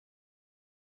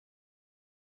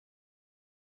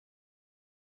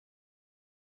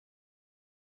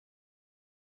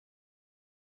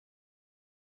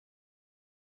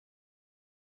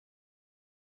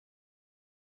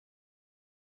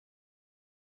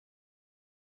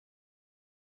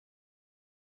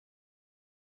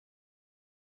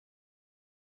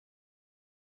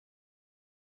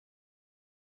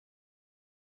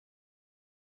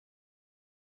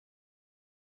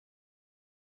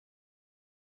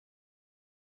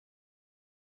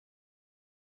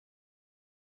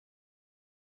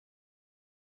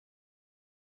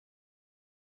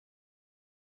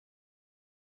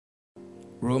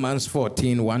Romans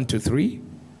 14, 1 to 3.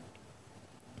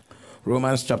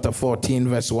 Romans chapter 14,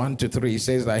 verse 1 to 3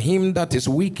 says that him that is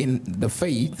weak in the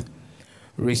faith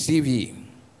receive ye,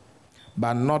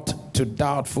 but not to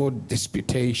doubtful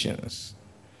disputations.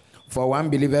 For one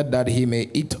believeth that he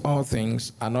may eat all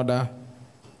things, another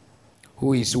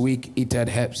who is weak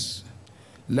eateth herbs.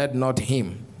 Let not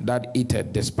him that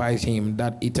eateth despise him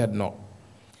that eateth not,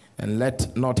 and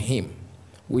let not him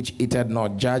which eateth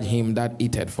not judge him that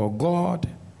eateth, for God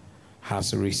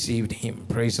has received him.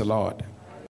 Praise the Lord.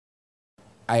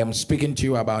 I am speaking to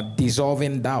you about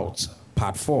dissolving doubts,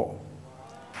 part 4.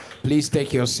 Please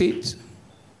take your seat.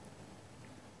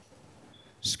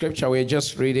 Scripture we're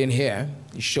just reading here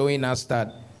is showing us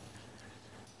that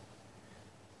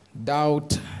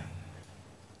doubt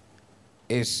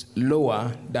is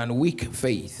lower than weak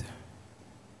faith.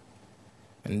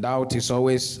 And doubt is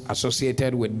always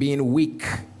associated with being weak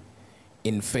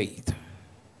in faith.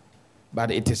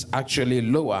 But it is actually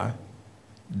lower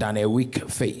than a weak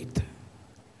faith.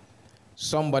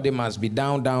 Somebody must be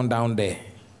down there,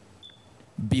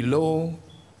 below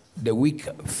the weak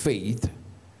faith,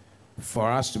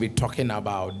 for us to be talking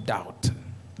about doubt.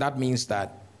 That means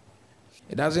that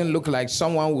it doesn't look like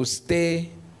someone will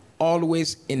stay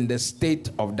always in the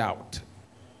state of doubt.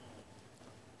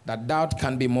 That doubt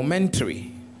can be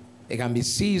momentary. It can be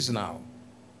seasonal.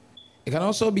 It can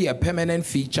also be a permanent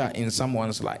feature in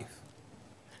someone's life.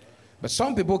 But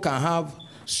some people can have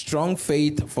strong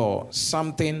faith for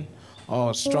something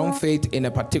or strong faith in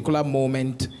a particular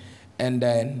moment and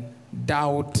then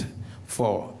doubt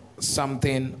for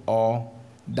something or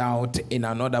doubt in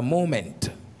another moment.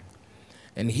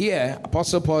 And here,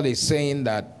 Apostle Paul is saying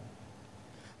that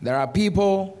there are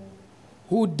people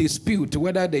who dispute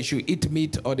whether they should eat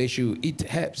meat or they should eat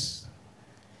herbs.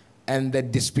 And the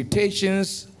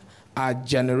disputations are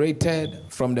generated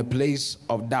from the place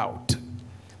of doubt,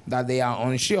 that they are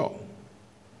unsure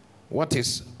what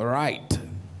is right.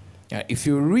 If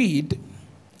you read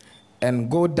and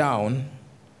go down,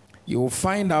 you will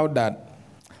find out that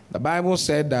the Bible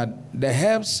said that the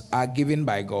herbs are given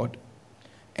by God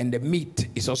and the meat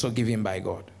is also given by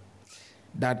God.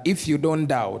 That if you don't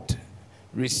doubt,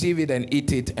 receive it and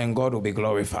eat it and God will be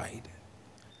glorified.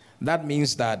 That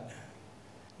means that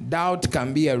doubt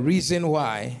can be a reason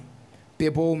why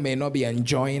people may not be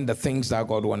enjoying the things that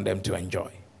God wants them to enjoy.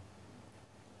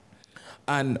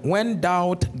 And when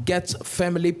doubt gets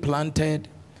firmly planted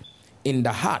in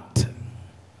the heart,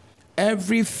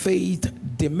 every faith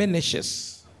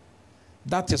diminishes.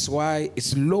 That is why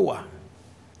it's lower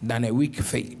than a weak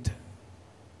faith.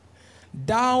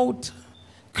 Doubt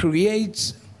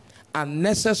creates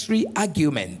unnecessary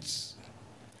arguments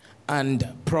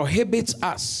and prohibits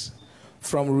us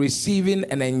from receiving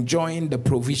and enjoying the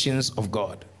provisions of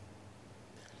God.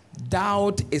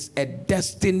 Doubt is a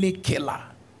destiny killer.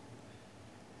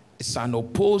 It's an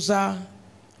opposer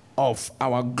of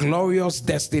our glorious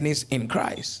destinies in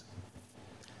Christ.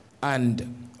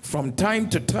 And from time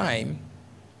to time,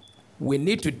 we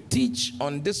need to teach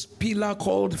on this pillar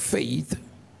called faith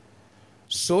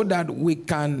so that we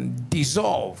can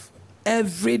dissolve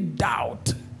every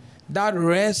doubt that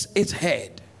rears its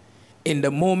head in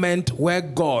the moment where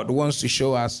God wants to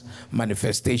show us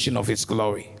manifestation of his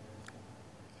glory.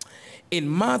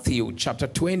 In Matthew chapter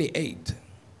 28,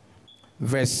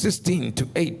 verse 16 to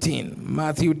 18,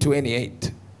 Matthew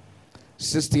 28,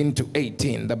 16 to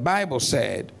 18, the Bible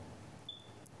said,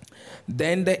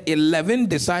 "Then the 11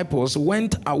 disciples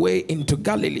went away into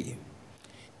Galilee,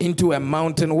 into a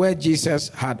mountain where Jesus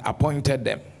had appointed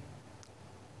them.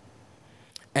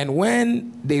 And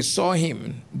when they saw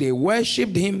him, they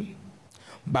worshipped him,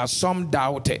 but some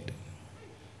doubted.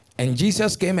 And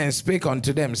Jesus came and spake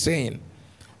unto them, saying,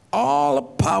 All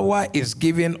power is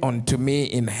given unto me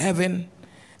in heaven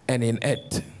and in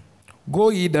earth. Go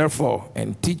ye therefore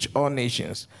and teach all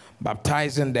nations,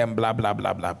 baptizing them, blah, blah,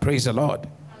 blah, blah." Praise the Lord.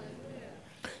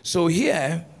 So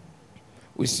here,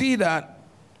 we see that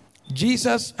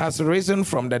Jesus has risen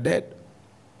from the dead.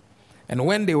 And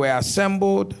when they were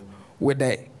assembled with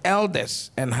the elders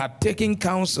and had taken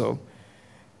counsel,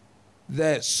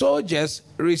 the soldiers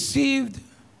received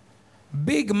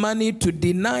big money to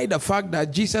deny the fact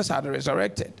that Jesus had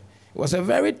resurrected. It was a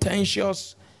very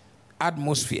tensious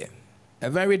atmosphere, a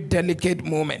very delicate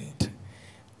moment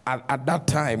at that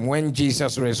time when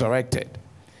Jesus resurrected.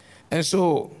 And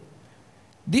so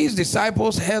these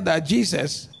disciples heard that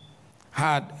Jesus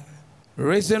had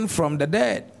risen from the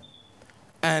dead,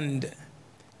 and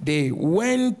they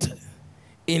went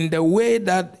in the way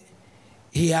that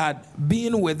he had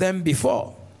been with them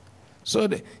before. So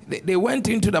they went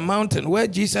into the mountain where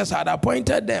Jesus had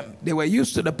appointed them. They were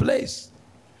used to the place.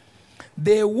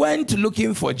 They went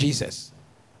looking for Jesus.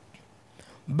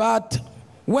 But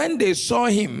when they saw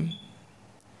him,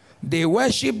 they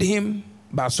worshipped him,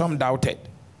 but some doubted.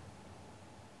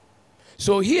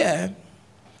 So here,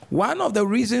 one of the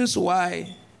reasons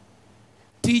why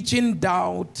teaching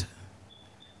doubt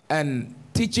and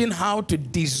teaching how to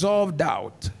dissolve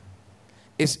doubt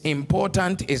is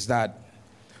important is that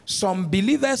some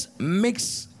believers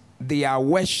mix their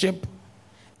worship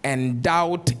and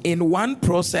doubt in one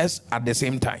process at the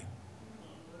same time.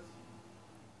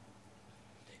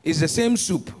 It's the same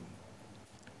soup,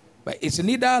 but it's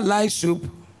neither light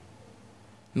soup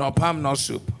nor palm nut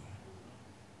soup.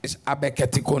 It's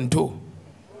abeketikonto.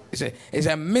 It's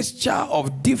a mixture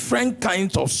of different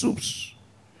kinds of soups,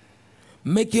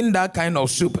 making that kind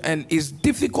of soup, and it's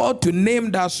difficult to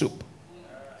name that soup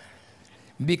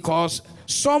because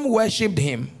some worshipped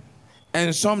him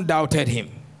and some doubted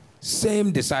him.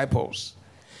 Same disciples.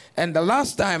 And the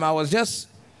last time I was just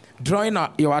drawing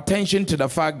your attention to the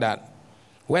fact that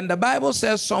when the Bible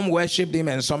says some worshipped him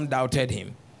and some doubted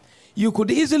him, you could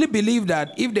easily believe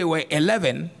that if they were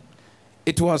 11,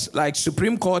 it was like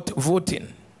Supreme Court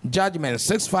voting, judgment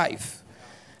 6-5,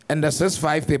 and the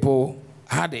 6-5 people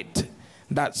had it,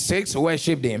 that 6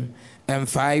 worshipped him and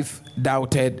 5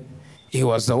 doubted he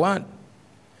was the one.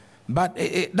 But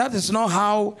that is not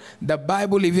how the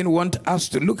Bible even wants us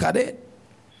to look at it.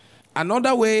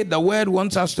 Another way the word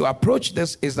wants us to approach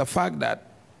this is the fact that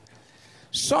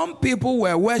some people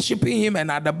were worshiping him, and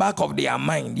at the back of their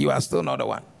mind, you are still not the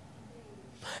one.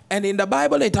 And in the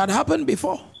Bible, it had happened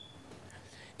before.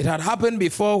 It had happened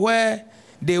before where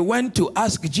they went to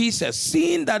ask Jesus,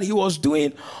 seeing that he was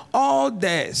doing all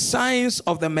the signs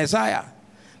of the Messiah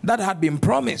that had been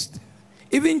promised.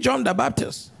 Even John the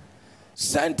Baptist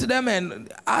sent them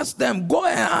and asked them, go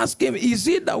and ask him, is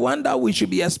he the one that we should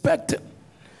be expecting?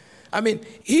 I mean,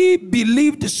 he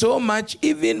believed so much,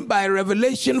 even by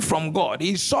revelation from God.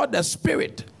 He saw the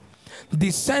Spirit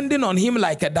descending on him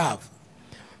like a dove.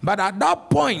 But at that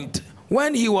point,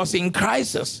 when he was in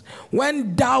crisis,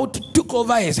 when doubt took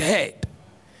over his head,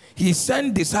 he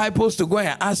sent disciples to go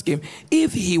and ask him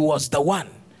if he was the one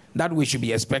that we should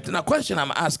be expecting. The question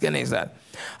I'm asking is that,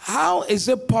 how is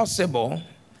it possible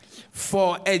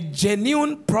for a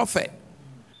genuine prophet,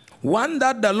 one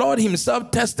that the Lord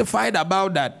himself testified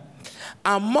about, that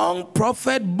among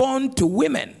prophets born to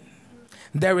women,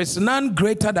 there is none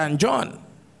greater than John?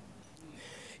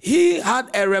 He had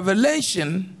a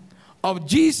revelation of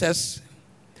Jesus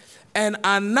and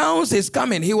announced his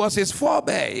coming. He was his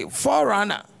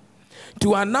forerunner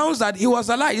to announce that he was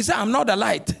the light. He said, I'm not the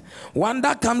light. One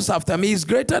that comes after me is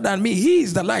greater than me. He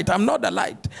is the light. I'm not the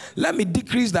light. Let me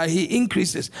decrease that he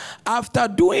increases. After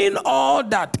doing all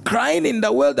that, crying in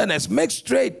the wilderness, make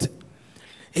straight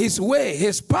his way,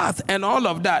 his path, and all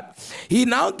of that, he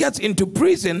now gets into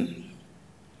prison,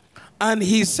 and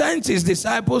he sends his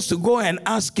disciples to go and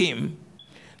ask him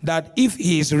that if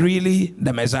he is really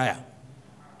the Messiah.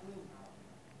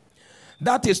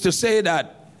 That is to say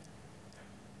that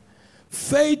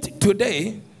faith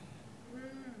today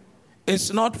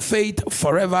is not faith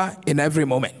forever in every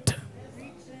moment.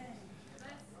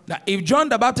 Now, if John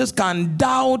the Baptist can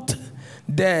doubt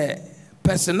the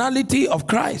personality of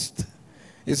Christ,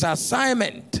 his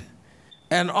assignment,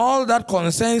 and all that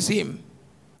concerns him,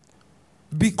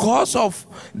 because of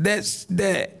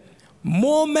the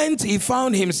moment he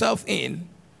found himself in,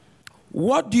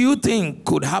 what do you think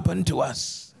could happen to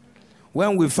us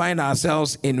when we find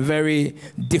ourselves in very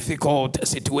difficult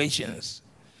situations?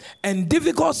 And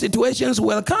difficult situations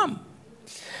will come.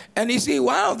 And you see,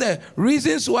 one of the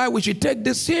reasons why we should take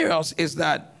this serious is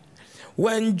that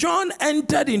when John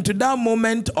entered into that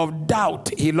moment of doubt,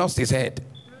 he lost his head.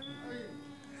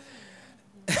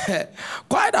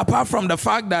 Quite apart from the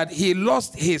fact that he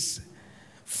lost his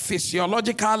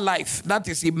physiological life, that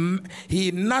is,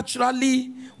 he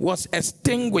naturally was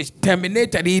extinguished,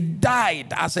 terminated. He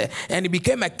died and he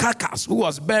became a carcass who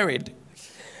was buried.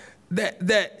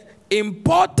 The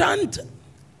important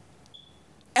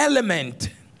element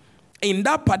in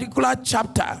that particular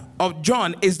chapter of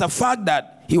John is the fact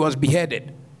that he was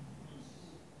beheaded.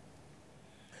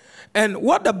 And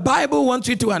what the Bible wants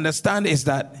you to understand is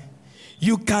that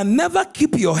you can never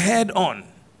keep your head on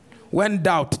when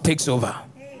doubt takes over.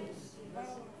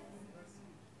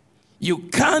 You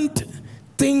can't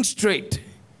think straight.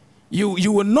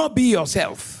 You will not be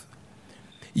yourself.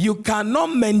 You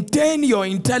cannot maintain your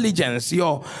intelligence,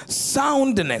 your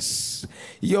soundness,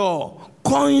 your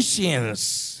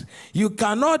conscience. You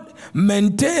cannot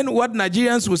maintain what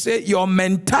Nigerians would say, your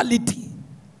mentality.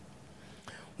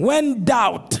 When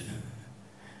doubt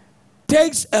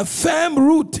takes a firm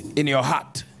root in your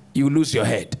heart, you lose your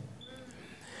head.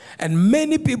 And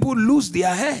many people lose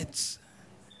their heads.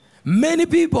 Many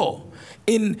people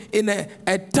in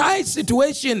a tight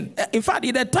situation. In fact,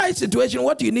 in a tight situation,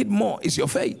 what you need more is your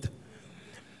faith.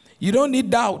 You don't need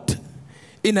doubt.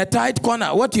 In a tight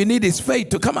corner, what you need is faith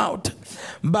to come out.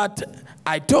 But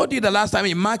I told you the last time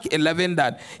in Mark 11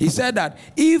 that he said that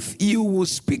if you will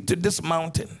speak to this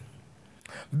mountain,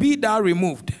 be thou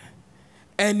removed,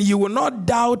 and you will not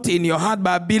doubt in your heart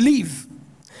but believe.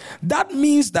 That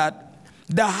means that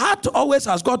the heart always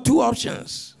has got two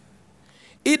options,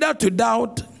 either to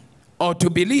doubt or to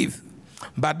believe.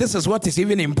 But this is what is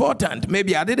even important.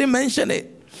 Maybe I didn't mention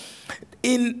it.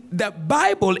 In the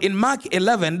Bible, in Mark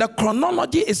 11, the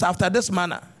chronology is after this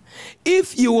manner.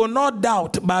 If you will not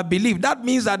doubt but believe, that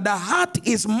means that the heart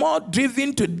is more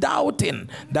driven to doubting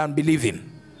than believing.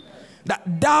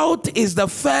 That doubt is the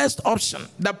first option.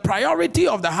 The priority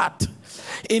of the heart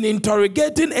in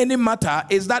interrogating any matter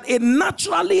is that it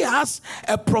naturally has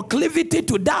a proclivity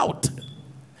to doubt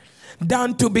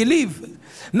than to believe.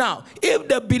 Now, if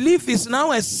the belief is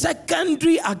now a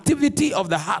secondary activity of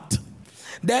the heart,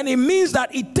 then it means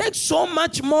that it takes so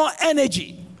much more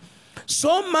energy,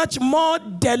 so much more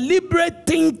deliberate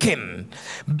thinking,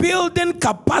 building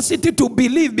capacity to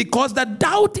believe, because the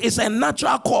doubt is a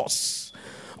natural cause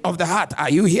of the heart. Are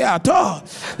you here at all?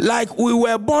 Like we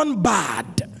were born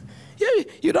bad.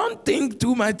 You don't think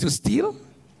too much to steal?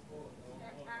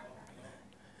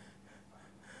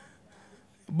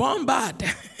 Born bad.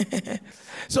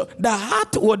 So the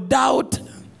heart will doubt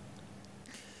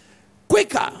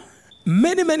quicker,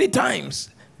 many times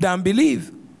than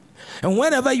believe. And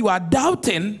whenever you are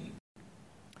doubting,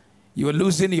 you are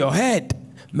losing your head.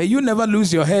 May you never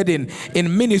lose your head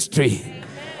in ministry.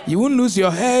 You won't lose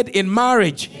your head in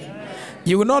marriage.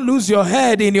 You will not lose your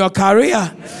head in your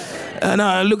career.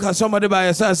 And look at somebody by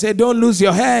your side and say, don't lose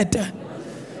your head.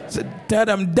 So tell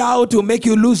them, doubt will make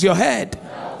you lose your head.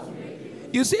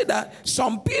 You see that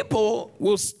some people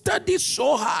will study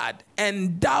so hard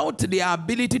and doubt their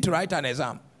ability to write an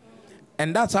exam.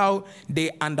 And that's how they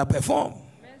underperform.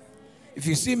 If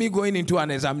you see me going into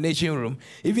an examination room,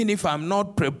 even if I'm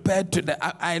not prepared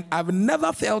I've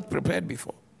never felt prepared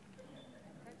before.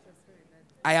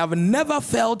 I have never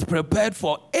felt prepared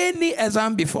for any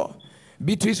exam before.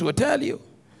 Beatrice will tell you.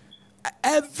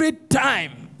 Every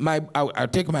time I'll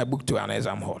take my book to an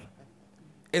exam hall.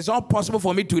 It's not possible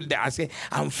for me to I say,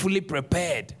 I'm fully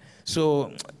prepared.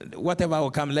 So whatever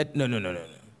will come, no.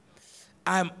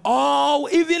 I'm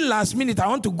even last minute, I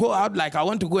want to go out like I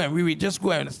want to go and read. Just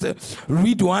go and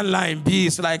read one line,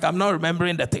 it's like I'm not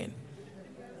remembering the thing.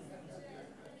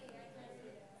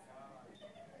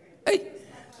 Hey.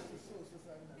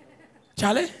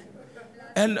 Charlie?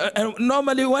 And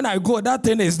normally when I go, that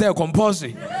thing is there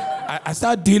compulsory. I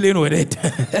start dealing with it.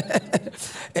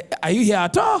 Are you here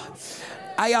at all?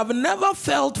 I have never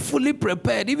felt fully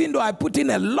prepared, even though I put in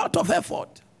a lot of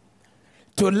effort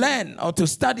to learn or to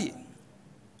study.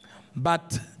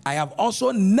 But I have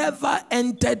also never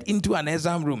entered into an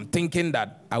exam room thinking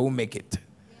that I will make it.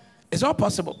 It's not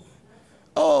possible.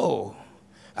 Oh,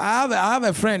 I have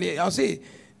a friend. I'll say,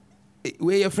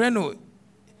 we're your friend who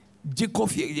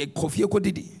coffee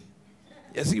kodidi.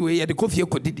 You see, we're the coffee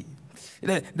kodidi.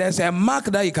 There's a mark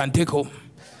that you can take home.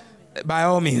 By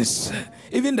all means,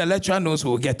 even the lecturer knows who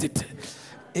will get it.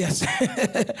 Yes.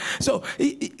 So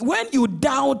when you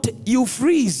doubt, you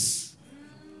freeze.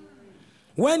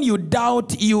 When you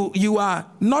doubt, you are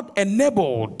not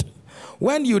enabled.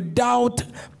 When you doubt,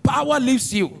 power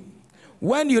leaves you.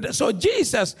 So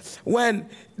Jesus, when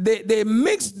they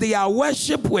mix their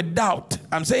worship with doubt,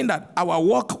 I'm saying that our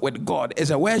walk with God is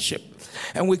a worship,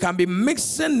 and we can be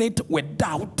mixing it with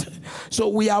doubt. So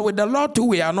we are with the Lord too,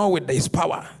 we are not with His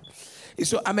power.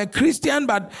 So I'm a Christian,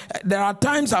 but there are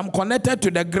times I'm connected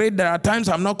to the grid. There are times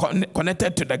I'm not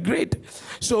connected to the grid.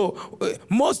 So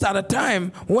most of the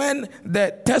time when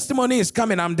the testimony is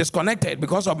coming, I'm disconnected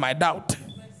because of my doubt.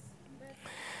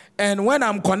 And when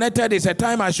I'm connected, it's a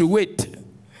time I should wait.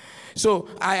 So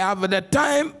I have the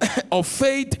time of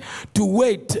faith to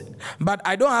wait, but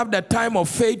I don't have the time of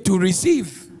faith to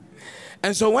receive.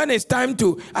 And so when it's time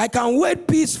I can wait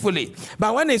peacefully.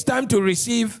 But when it's time to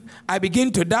receive, I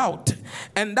begin to doubt.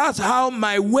 And that's how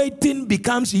my waiting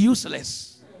becomes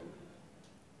useless.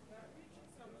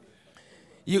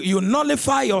 You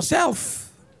nullify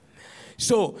yourself.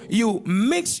 So you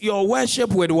mix your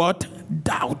worship with what?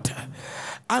 Doubt.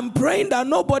 I'm praying that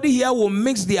nobody here will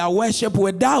mix their worship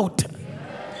with doubt.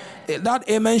 That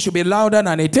amen should be louder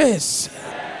than it is.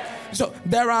 So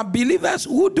there are believers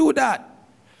who do that.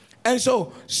 And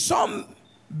so some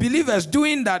believers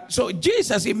doing that. So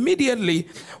Jesus immediately,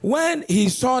 when he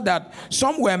saw that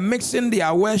some were mixing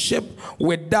their worship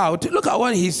with doubt, look at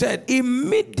what he said.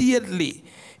 Immediately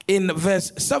in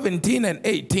verse 17 and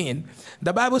 18,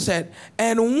 the Bible said,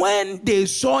 and when they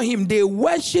saw him, they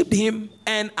worshipped him,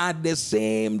 and at the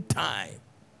same time,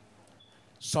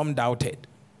 some doubted.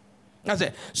 I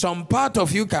said, some part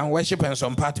of you can worship and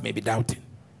some part may be doubting.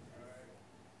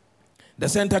 The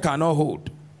center cannot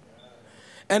hold.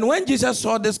 And when Jesus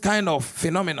saw this kind of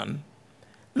phenomenon,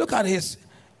 look at his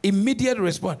immediate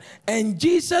response. And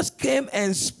Jesus came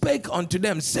and spake unto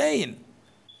them, saying,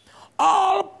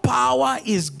 all power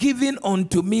is given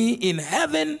unto me in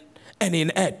heaven and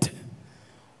in earth.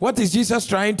 What is Jesus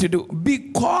trying to do?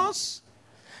 Because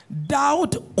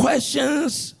doubt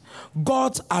questions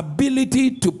God's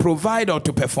ability to provide or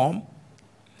to perform,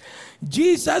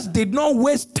 Jesus did not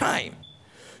waste time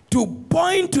to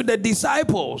point to the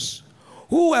disciples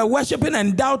who were worshiping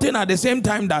and doubting at the same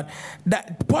time,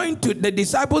 that point to the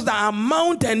disciples the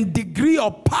amount and degree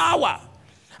of power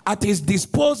at his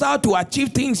disposal to achieve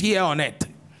things here on earth.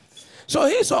 So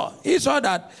he saw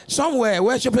that some were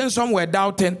worshiping, some were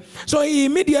doubting. So he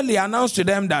immediately announced to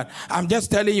them that, I'm just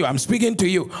telling you, I'm speaking to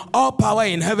you. All power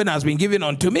in heaven has been given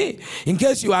unto me. In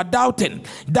case you are doubting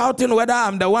whether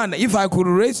I'm the one, if I could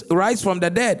rise from the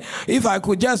dead, if I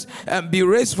could just be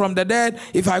raised from the dead,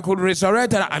 if I could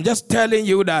resurrect, I'm just telling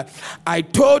you that I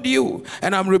told you,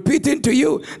 and I'm repeating to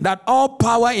you, that all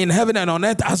power in heaven and on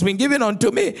earth has been given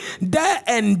unto me. There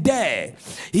and there,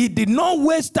 he did not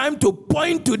waste time to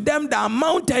point to them the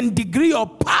amount and degree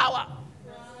of power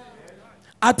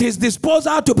at his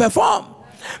disposal to perform,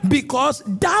 because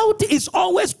doubt is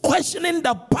always questioning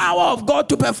the power of God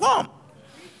to perform.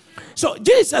 So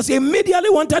Jesus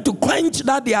immediately wanted to quench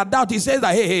that their doubt. He says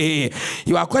that, hey,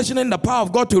 you are questioning the power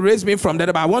of God to raise me from the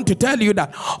dead, but I want to tell you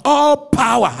that all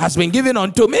power has been given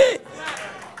unto me.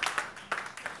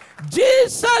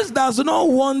 Jesus does not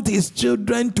want his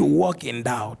children to walk in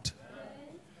doubt.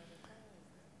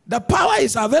 The power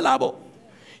is available.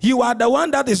 You are the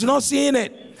one that is not seeing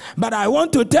it. But I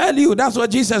want to tell you, that's what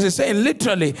Jesus is saying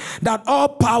literally, that all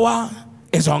power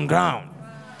is on ground.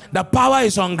 The power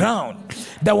is on ground.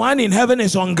 The one in heaven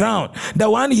is on ground. The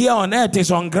one here on earth is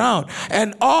on ground.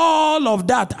 And all of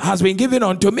that has been given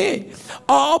unto me.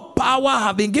 All power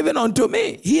have been given unto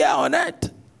me here on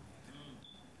earth.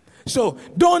 So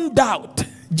don't doubt.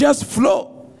 Just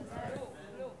flow.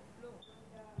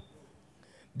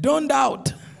 Don't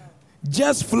doubt.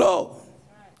 Just flow.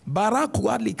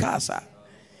 Barakua likasa.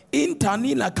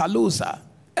 Intanila kalusa.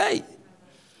 Hey.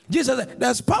 Jesus said,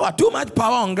 there's power, too much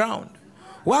power on ground.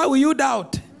 Why will you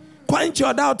doubt? Quench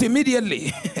your doubt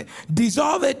immediately.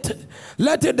 Dissolve it.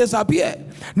 Let it disappear.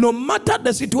 No matter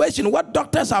the situation, what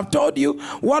doctors have told you,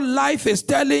 what life is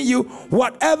telling you,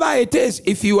 whatever it is,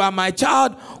 if you are my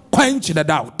child, quench the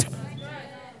doubt.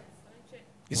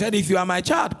 He said, if you are my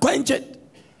child, quench it.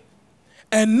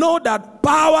 And know that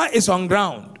power is on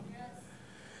ground.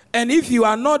 And if you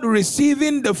are not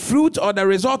receiving the fruit or the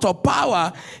result of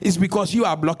power, it's because you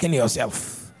are blocking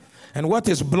yourself. And what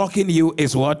is blocking you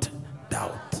is what?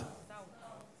 Doubt.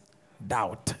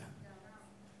 Doubt.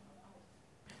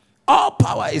 All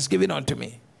power is given unto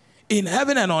me in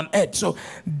heaven and on earth. So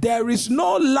there is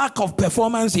no lack of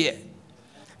performance here.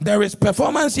 There is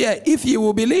performance here if you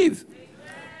will believe.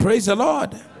 Praise the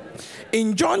Lord.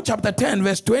 In John chapter 10,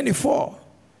 verse 24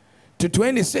 to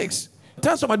 26,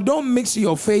 tell somebody, don't mix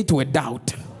your faith with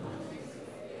doubt.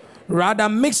 Rather,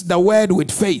 mix the word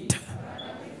with faith.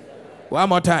 One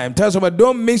more time. Tell somebody,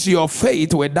 don't mix your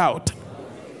faith with doubt,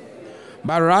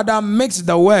 but rather mix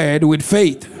the word with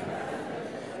faith.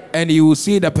 And you will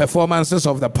see the performances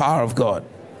of the power of God.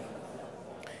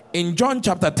 In John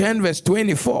chapter 10, verse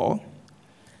 24,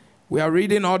 we are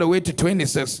reading all the way to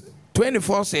 26.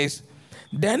 24 says,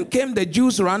 then came the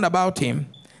Jews round about him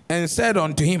and said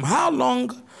unto him, how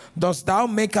long dost thou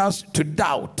make us to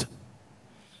doubt?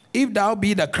 If thou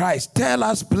be the Christ, tell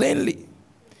us plainly.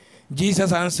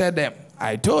 Jesus answered them,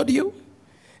 I told you,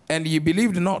 and ye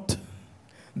believed not.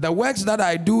 The works that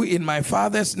I do in my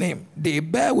Father's name, they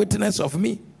bear witness of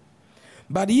me.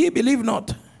 But ye believe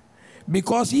not,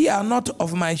 because ye are not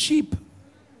of my sheep,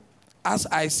 as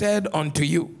I said unto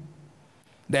you.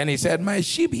 Then he said, my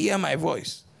sheep hear my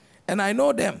voice, and I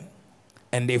know them,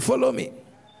 and they follow me.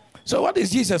 So what is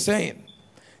Jesus saying?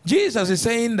 Jesus is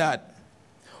saying that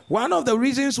one of the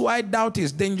reasons why doubt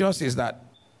is dangerous is that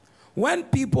when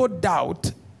people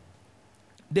doubt,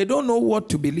 they don't know what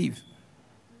to believe.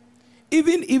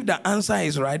 Even if the answer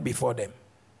is right before them,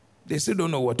 they still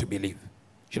don't know what to believe.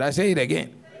 Should I say it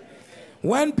again?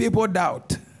 When people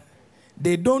doubt,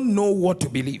 they don't know what to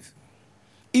believe.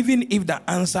 even if the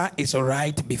answer is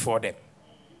right before them.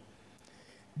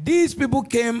 These people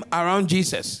came around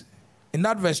Jesus in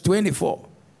that verse 24.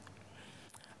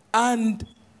 And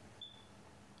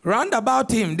round about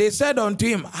him, they said unto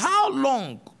him, how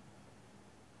long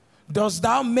dost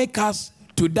thou make us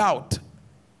to doubt?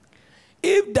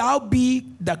 If thou be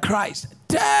the Christ,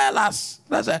 tell us.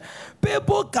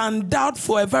 People can doubt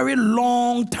for a very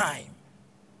long time.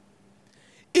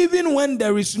 Even when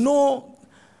there is no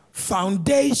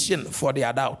foundation for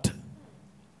their doubt.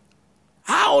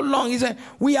 How long? He said,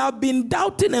 we have been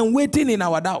doubting and waiting in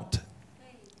our doubt.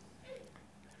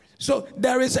 So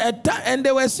there is a time, and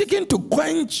they were seeking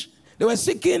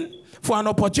for an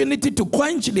opportunity to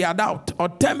quench their doubt or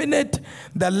terminate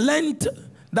the length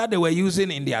that they were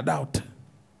using in their doubt.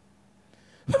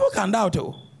 People can doubt.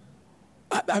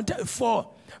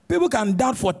 People can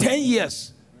doubt for 10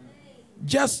 years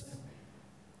just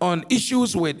on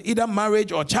issues with either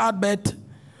marriage or childbirth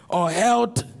or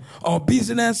health or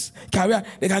business, career.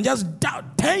 They can just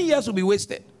doubt. 10 years will be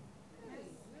wasted.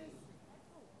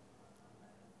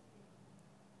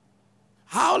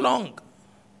 How long?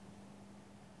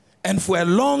 And for a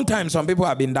long time, some people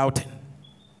have been doubting.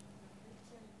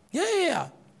 Yeah.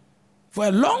 For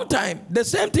a long time, the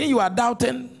same thing you are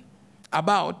doubting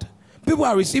about, people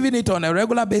are receiving it on a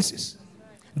regular basis,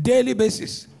 daily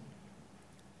basis.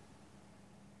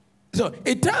 So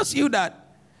it tells you that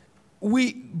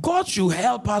God should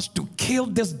help us to kill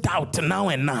this doubt now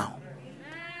and now.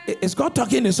 Is God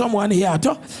talking to someone here?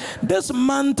 This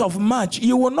month of March,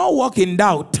 you will not walk in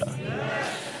doubt.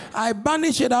 I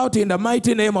banish it out in the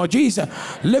mighty name of Jesus.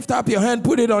 Lift up your hand,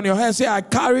 put it on your hand, say, I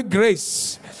carry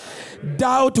grace.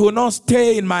 Doubt will not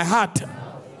stay in my heart.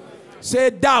 Say,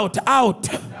 doubt out.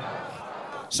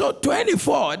 So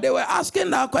 24, they were asking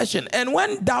that question. And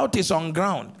when doubt is on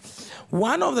ground,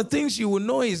 one of the things you will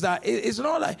know is that it's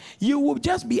not like you will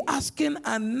just be asking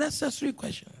unnecessary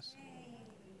questions.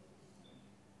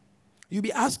 You'll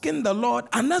be asking the Lord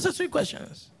unnecessary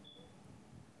questions.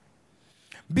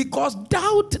 Because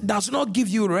doubt does not give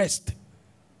you rest.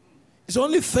 It's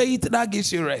only faith that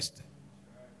gives you rest.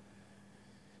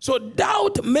 So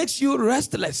doubt makes you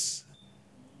restless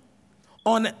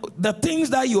on the things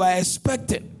that you are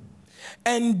expecting.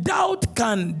 And doubt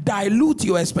can dilute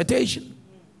your expectation.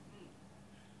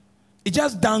 It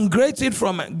just downgrades it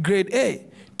from grade A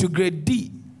to grade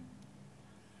D.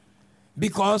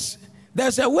 Because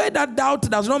there's a way that doubt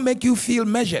does not make you feel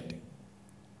measured.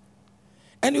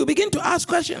 And you begin to ask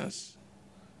questions.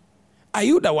 Are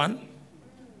you the one?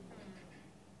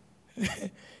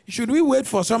 Should we wait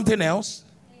for something else?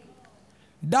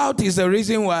 Doubt is the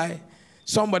reason why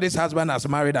somebody's husband has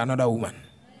married another woman.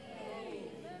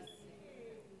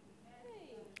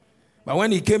 But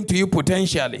when he came to you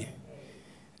potentially,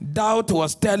 doubt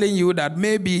was telling you that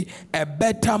maybe a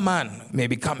better man may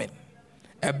be coming.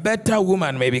 A better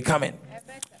woman may be coming.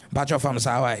 Bacho from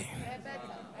Sawai.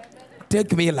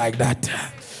 Take me like that.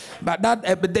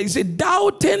 But they say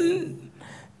doubting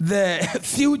the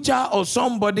future of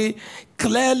somebody,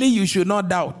 clearly you should not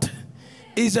doubt.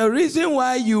 Is a reason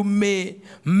why you may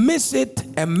miss it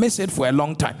and miss it for a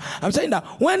long time. I'm saying that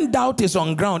when doubt is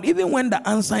on ground, even when the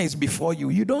answer is before you,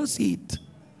 you don't see it.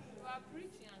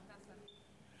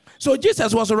 So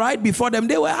Jesus was right before them.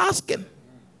 They were asking.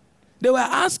 They were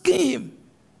asking him,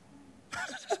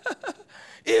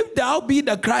 if thou be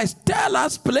the Christ, tell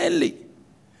us plainly.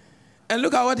 And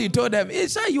look at what he told them. He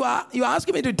said, you are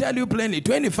asking me to tell you plainly.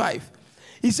 25.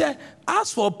 He said,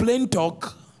 as for plain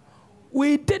talk,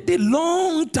 we did it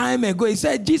long time ago. He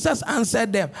said, Jesus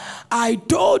answered them, I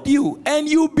told you, and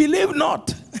you believe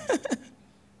not.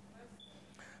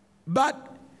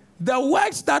 But the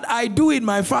works that I do in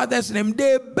my Father's name,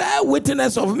 they bear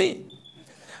witness of me.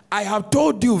 I have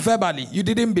told you verbally, you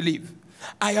didn't believe.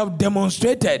 I have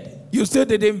demonstrated, you still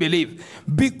didn't believe.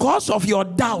 Because of your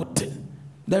doubt,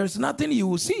 there is nothing you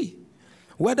will see.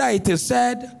 Whether it is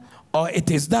said or it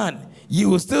is done, you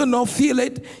will still not feel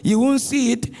it, you won't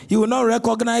see it, you will not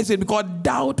recognize it, because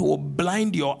doubt will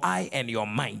blind your eye and your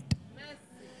mind.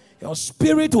 Your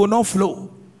spirit will not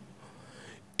flow.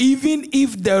 Even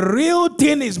if the real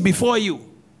thing is before you,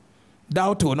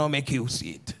 doubt will not make you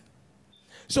see it.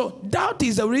 So doubt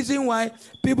is the reason why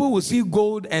people will see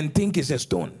gold and think it's a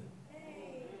stone.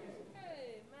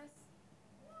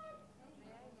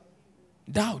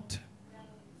 Doubt.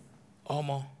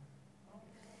 Almost.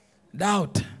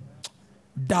 Doubt.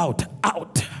 Doubt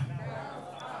out.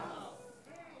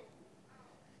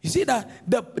 You see that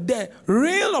the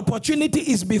real opportunity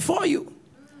is before you.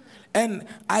 And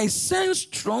I sense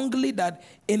strongly that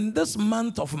in this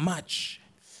month of March,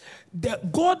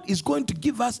 God is going to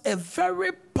give us a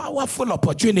very powerful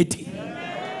opportunity.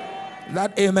 Amen.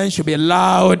 That amen should be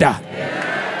louder.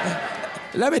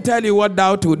 Let me tell you what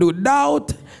doubt will do.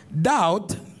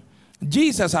 Doubt,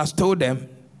 Jesus has told them,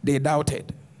 they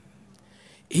doubted.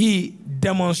 He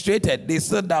demonstrated, they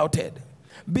still doubted.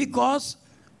 Because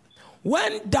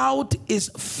when doubt is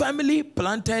firmly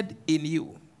planted in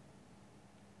you,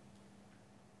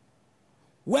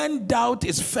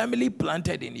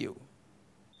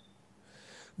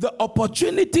 the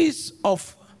opportunities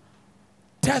of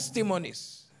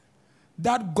testimonies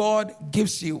that God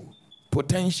gives you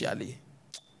potentially,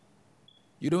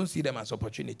 you don't see them as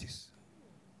opportunities.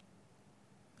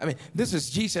 I mean, this is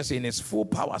Jesus in his full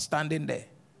power standing there.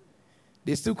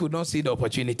 They still could not see the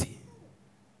opportunity.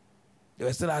 They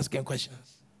were still asking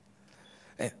questions.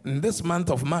 In this month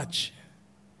of March,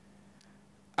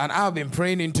 and I've been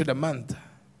praying into the month,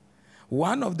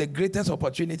 one of the greatest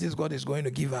opportunities God is going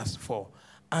to give us for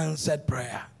answered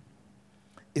prayer,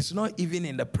 it's not even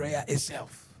in the prayer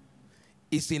itself.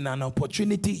 It's in an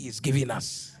opportunity he's giving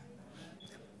us.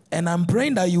 And I'm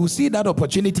praying that you will see that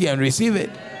opportunity and receive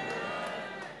it.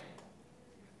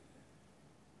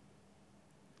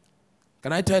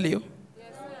 Can I tell you? Yes,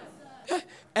 yeah.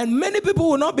 And many people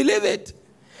will not believe it.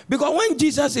 Because when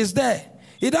Jesus is there,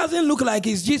 it doesn't look like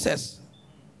he's Jesus.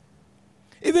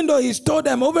 Even though he's told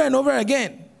them over and over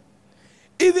again.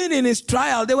 Even in his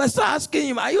trial, they were still asking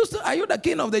him, are you the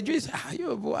king of the Jews?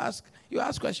 You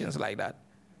ask questions like that.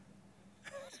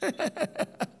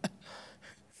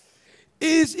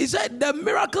 He said, the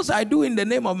miracles I do in the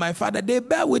name of my Father, they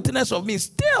bear witness of me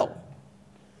still.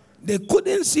 They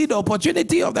couldn't see the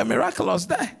opportunity of the miraculous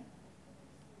there.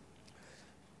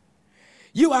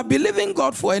 You are believing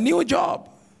God for a new job.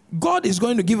 God is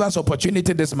going to give us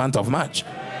opportunity this month of March.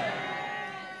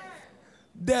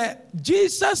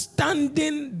 Jesus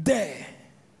standing there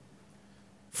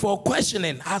for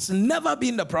questioning has never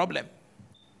been the problem.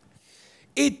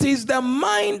 It is the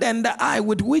mind and the eye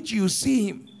with which you see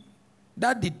him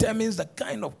that determines the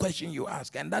kind of question you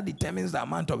ask, and that determines the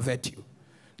amount of virtue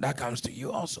that comes to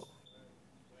you also.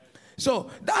 So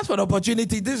that's what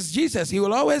opportunity. This is Jesus. He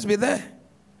will always be there.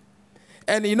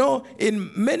 And you know,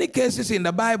 in many cases in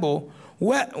the Bible,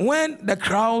 when the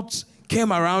crowds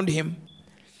came around him,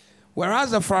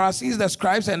 whereas the Pharisees, the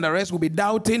scribes, and the rest will be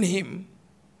doubting him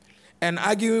and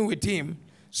arguing with him,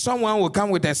 someone will come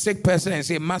with a sick person and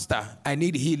say, Master, I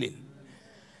need healing.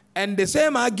 And the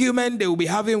same argument they will be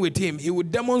having with him, he will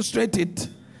demonstrate it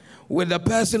with the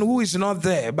person who is not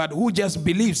there, but who just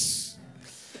believes.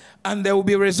 And there will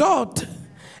be result.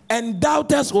 And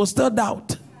doubters will still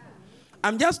doubt.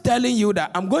 I'm just telling you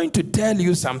that I'm going to tell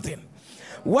you something.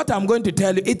 What I'm going to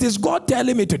tell you, it is God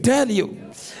telling me to tell you.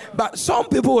 But some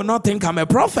people will not think I'm a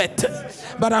prophet.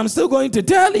 But I'm still going to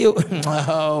tell you.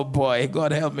 Oh boy,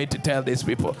 God help me to tell these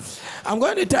people. I'm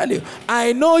going to tell you.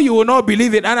 I know you will not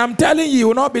believe it. And I'm telling you, you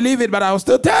will not believe it, but I'll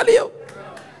still tell you.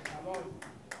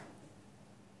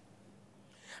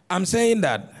 I'm saying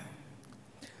that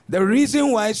the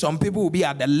reason why some people will be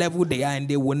at the level they are and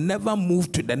they will never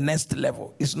move to the next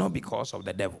level is not because of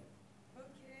the devil.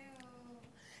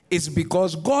 It's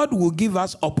because God will give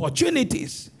us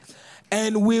opportunities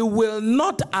and we will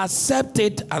not accept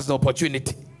it as the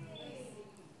opportunity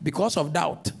because of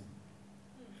doubt.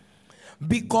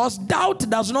 Because doubt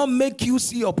does not make you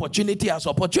see opportunity as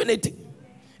opportunity.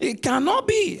 It cannot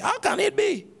be. How can it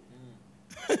be?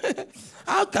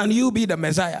 How can you be the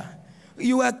Messiah?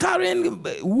 You are carrying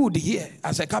wood here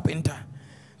as a carpenter.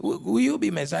 Will you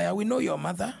be Messiah? We know your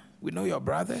mother. We know your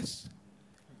brothers.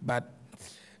 But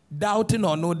doubting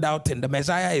or no doubting, the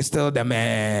Messiah is still the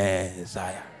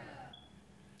Messiah.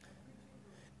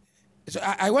 So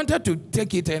I wanted to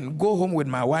take it and go home with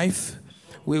my wife.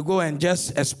 We'll go and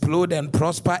just explode and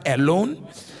prosper alone.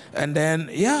 And then,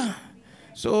 yeah.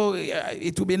 So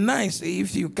it would be nice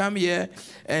if you come here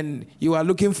and you are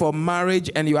looking for marriage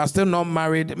and you are still not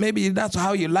married. Maybe that's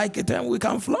how you like it and we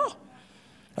can flow.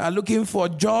 You are looking for a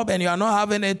job and you are not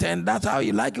having it and that's how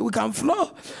you like it, we can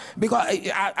flow. Because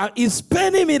it's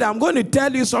paining me that I'm going to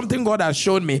tell you something God has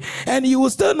shown me and you will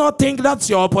still not think that's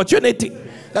your opportunity.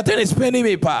 That thing is paining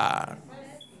me, pa.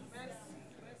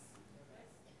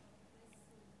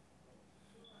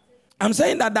 I'm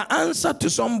saying that the answer to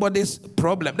somebody's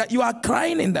problem, that you are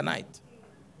crying in the night.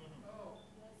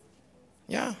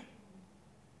 Yeah.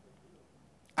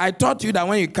 I taught you that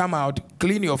when you come out,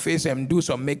 clean your face and do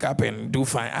some makeup and do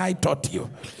fine. I taught you.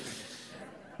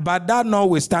 But that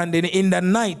notwithstanding, in the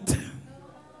night,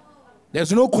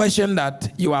 there's no question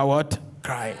that you are what?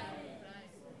 Crying.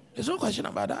 There's no question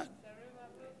about that.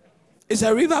 It's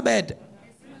a riverbed.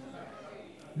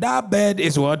 That bed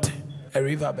is what? A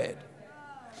riverbed.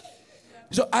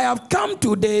 So I have come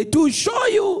today to show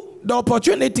you the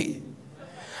opportunity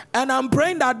And I'm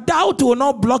praying that doubt will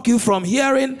not block you from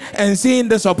hearing and seeing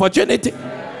this opportunity.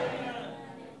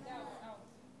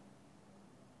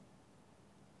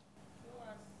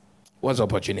 What's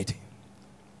opportunity?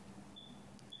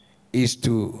 Is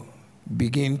to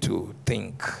begin to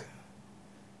think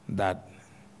that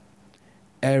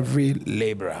every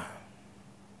laborer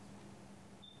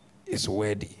is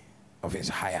worthy of his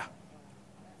hire.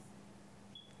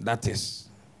 That is,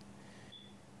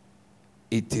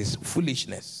 it is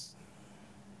foolishness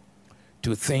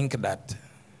to think that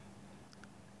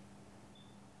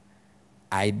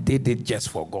I did it just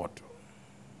for God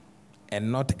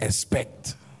and not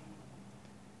expect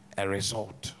a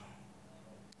result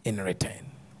in return.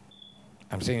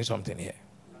 I'm saying something here.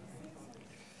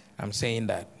 I'm saying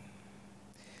that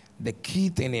the key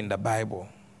thing in the Bible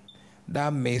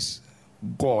that makes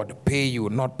God pay you,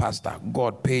 not pastor,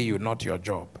 God pay you, not your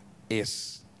job,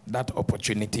 is that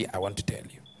opportunity. I want to tell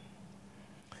you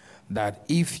that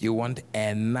if you want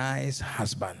a nice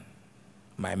husband,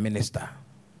 my minister,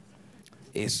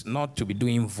 is not to be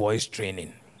doing voice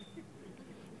training.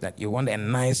 That you want a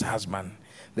nice husband,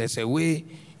 there's a way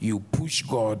you push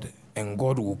God and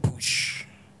God will push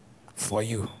for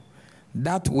you.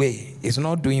 That way is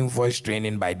not doing voice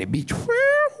training by the beach.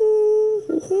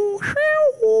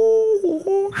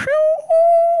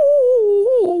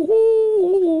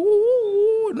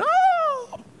 No.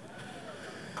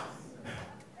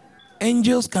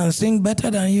 Angels can sing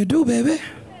better than you do, baby.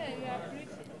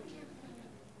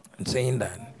 I'm saying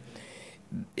that.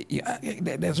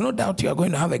 There's no doubt you are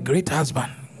going to have a great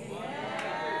husband.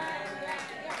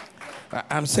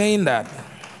 I'm saying that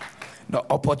the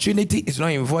opportunity is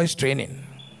not in voice training.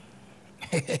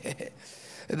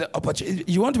 The opportunity,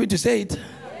 you want me to say it?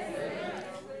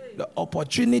 The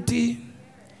opportunity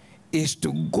is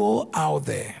to go out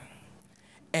there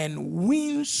and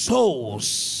win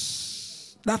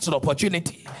souls. That's the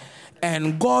opportunity.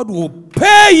 And God will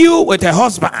pay you with a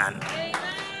husband.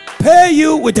 Pay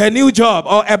you with a new job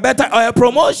or a better or a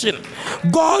promotion.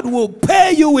 God will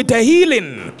pay you with a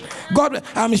healing. God,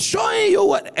 I'm showing you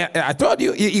what I told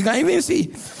you. You can even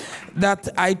see that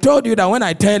I told you that when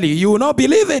I tell you, you will not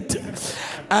believe it.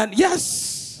 And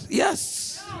yes,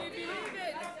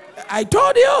 I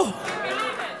told you.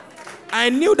 I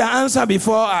knew the answer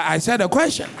before I said the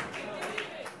question.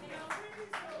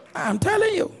 I'm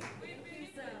telling you.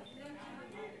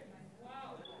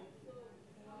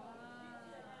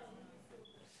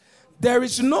 There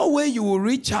is no way you will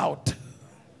reach out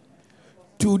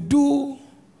to do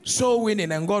soul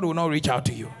winning and God will not reach out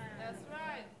to you. That's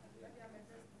right.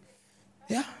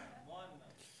 Yeah.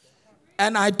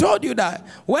 And I told you that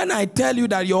when I tell you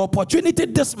that your opportunity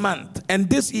this month and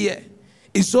this year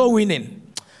is soul winning,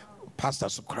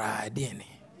 pastors will cry, didn't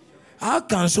he? How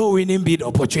can soul winning be the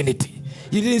opportunity?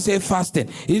 You didn't say fasting.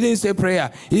 You didn't say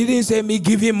prayer. You didn't say me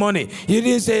giving money. You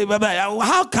didn't say,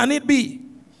 how can it be?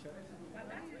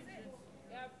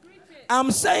 I'm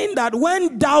saying that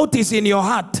when doubt is in your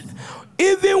heart,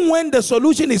 even when the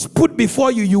solution is put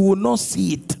before you, you will not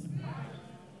see it.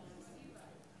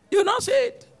 You will not see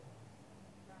it.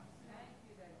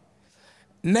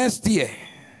 Next year,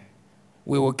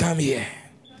 we will come here.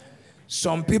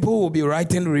 Some people will be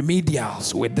writing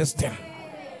remedials with this thing.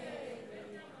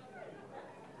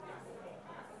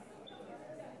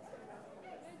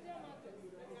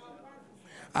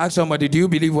 Ask somebody, do you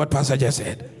believe what Pastor just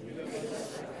said?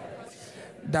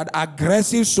 That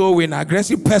aggressive soul winning,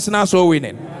 aggressive personal soul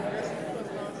winning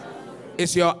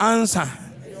is your answer,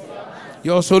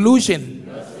 your solution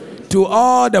to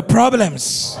all the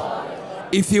problems.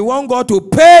 If you want God to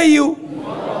pay you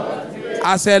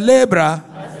as a laborer,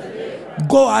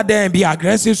 go out there and be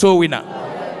aggressive soul winner.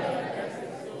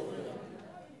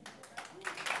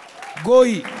 Go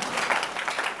eat.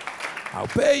 I'll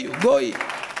pay you. Go eat.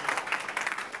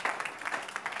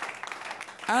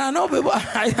 And I know people,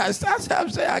 I start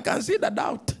saying, I can see the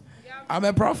doubt. I'm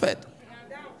a prophet.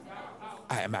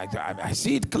 I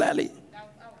see it clearly.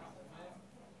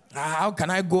 How can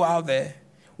I go out there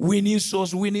winning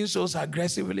souls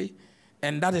aggressively,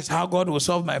 and that is how God will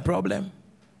solve my problem?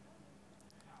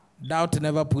 Doubt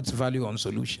never puts value on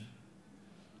solution.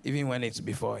 Even when it's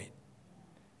before it,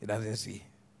 it doesn't see.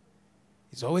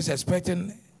 It's always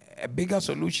expecting a bigger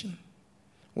solution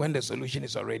when the solution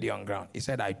is already on ground. He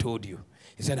said, I told you.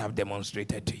 He said, I've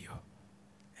demonstrated to you.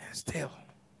 And still,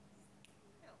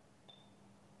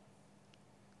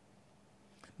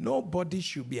 nobody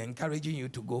should be encouraging you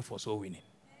to go for soul winning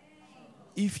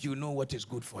if you know what is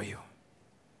good for you.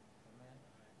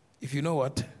 If you know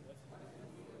what?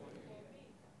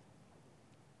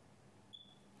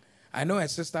 I know a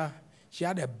sister, she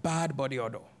had a bad body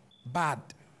odor. Bad.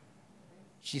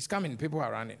 She's coming, people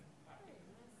are running.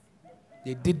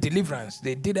 They did deliverance.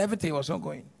 They did everything, was not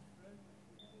going.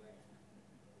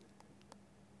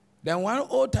 Then one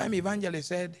old-time evangelist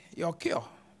said, your cure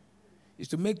is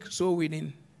to make soul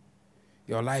winning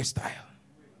your lifestyle.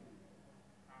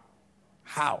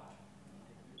 How?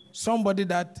 Somebody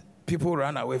that people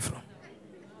run away from.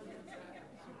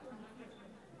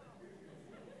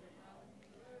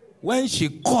 When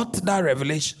she caught that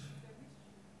revelation,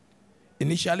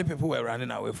 initially people were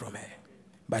running away from her,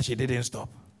 but she didn't stop.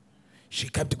 She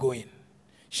kept going.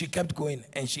 She kept going,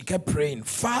 and she kept praying.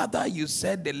 Father, you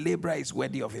said the laborer is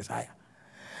worthy of his hire.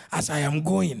 As I am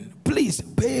going, please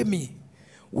pay me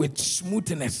with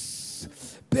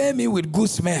smoothness. Pay me with good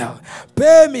smell.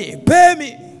 Pay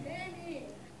me.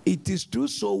 It is through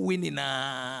soul winning.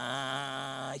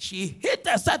 She hit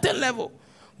a certain level.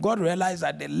 God realized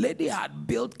that the lady had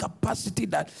built capacity,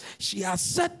 that she has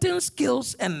certain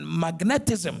skills and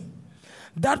magnetism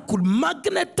that could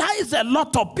magnetize a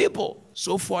lot of people.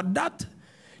 So for that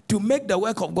to make the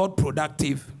work of God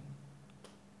productive,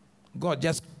 God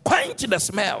just quenched the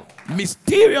smell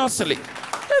mysteriously.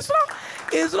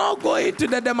 It's not going to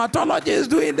the dermatologist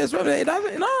doing this. It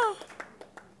doesn't. No,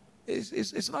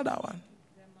 it's not that one.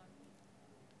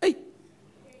 Hey,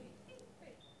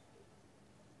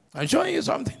 I'm showing you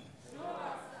something.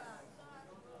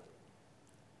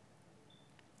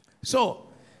 So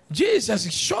Jesus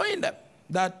is showing them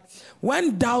that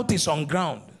when doubt is on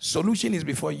ground, solution is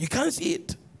before you. You can't see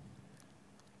it.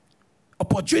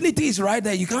 Opportunity is right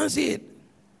there. You can't see it.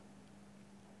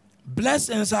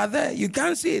 Blessings are there. You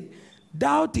can't see it.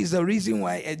 Doubt is the reason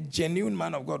why a genuine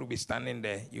man of God will be standing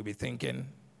there. You'll be thinking,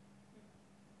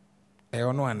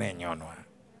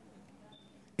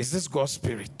 is this God's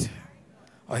spirit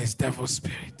or his devil's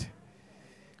spirit?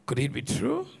 Could it be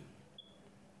true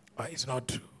or it's not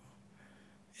true?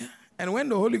 Yeah. And when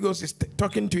the Holy Ghost is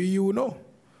talking to you, you will know.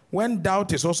 When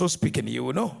doubt is also speaking, you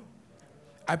will know.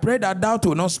 I pray that doubt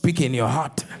will not speak in your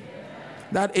heart.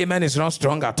 That amen is not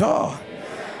strong at all.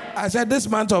 I said this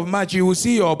month of March, you will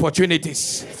see your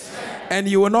opportunities. And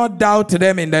you will not doubt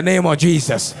them in the name of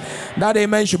Jesus. That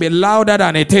amen should be louder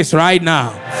than it is right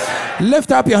now.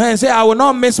 Lift up your hand and say, I will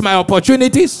not miss my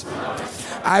opportunities.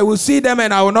 I will see them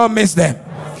and I will not miss them.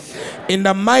 In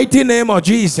the mighty name of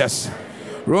Jesus.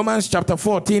 Romans chapter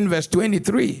 14 verse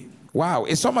 23. Wow,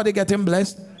 is somebody getting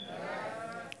blessed?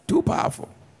 Too powerful.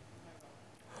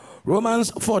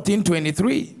 Romans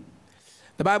 14:23.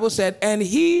 The Bible said, and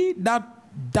he that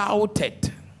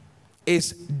doubted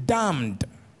is damned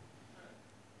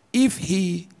if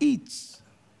he eats,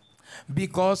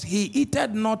 because he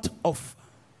eateth not of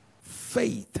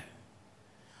faith.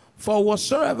 For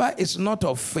whatsoever is not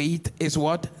of faith is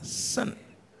what? Sin.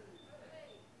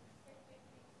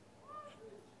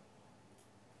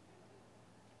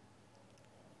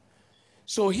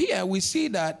 So here we see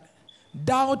that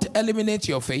doubt eliminates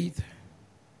your faith,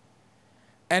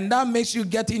 and that makes you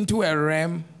get into a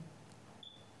realm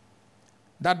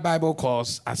that Bible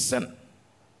calls a sin.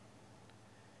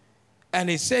 And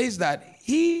it says that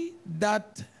he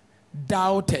that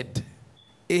doubted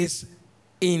is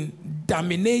in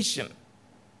damnation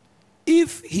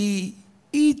if he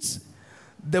eats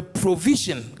the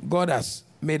provision God has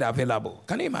made available.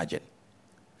 Can you imagine?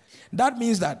 That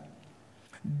means that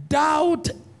doubt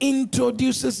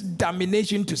introduces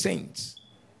damnation to saints.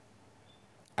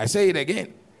 I say it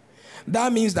again.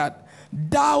 That means that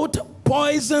doubt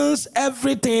poisons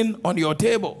everything on your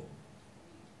table.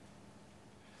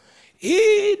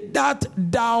 He that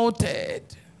doubted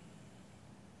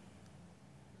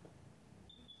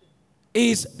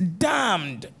is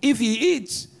damned if he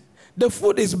eats. The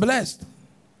food is blessed.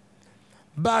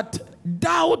 But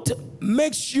doubt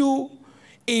makes you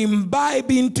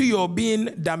imbibe into your being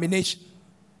damnation.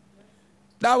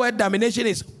 That word damnation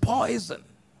is poison.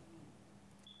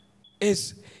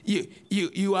 It's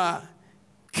you are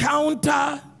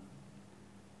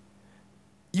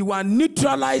you are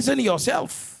neutralizing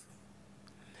yourself.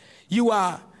 You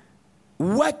are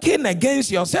working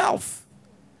against yourself.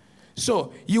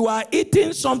 So you are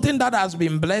eating something that has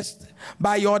been blessed,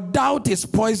 but your doubt is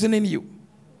poisoning you.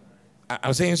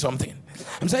 I'm saying something.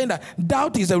 I'm saying that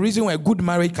doubt is the reason why a good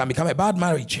marriage can become a bad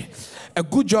marriage. A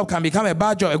good job can become a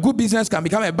bad job. A good business can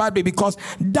become a bad business, because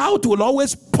doubt will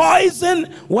always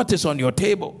poison what is on your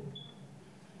table.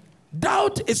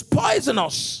 Doubt is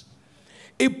poisonous.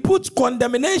 It puts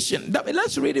condemnation.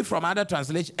 Let's read it from other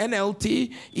translation.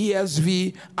 NLT,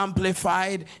 ESV,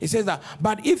 Amplified. It says that,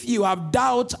 but if you have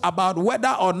doubts about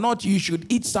whether or not you should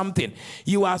eat something,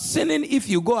 you are sinning if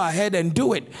you go ahead and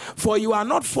do it. For you are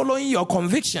not following your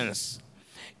convictions.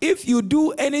 if you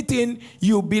do anything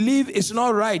you believe is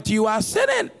not right, you are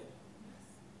sinning.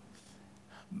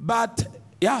 But,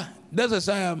 yeah, this is,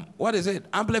 what is it?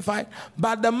 Amplified.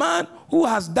 But the man who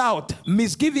has doubt,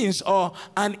 misgivings, or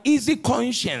an easy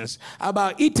conscience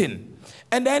about eating,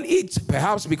 and then eats,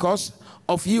 perhaps because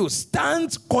of you,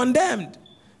 stands condemned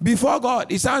before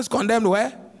God. He stands condemned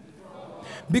where?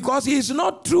 Because he is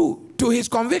not true to his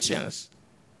convictions.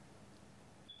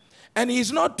 And he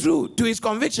is not true to his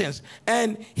convictions.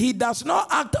 And he does not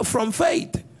act from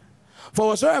faith. For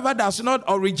whatsoever does not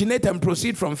originate and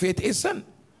proceed from faith is sin.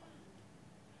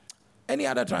 Any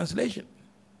other translation?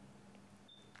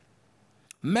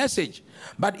 Message.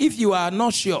 But if you are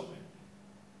not sure,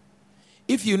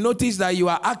 if you notice that you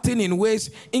are acting in ways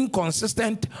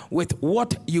inconsistent with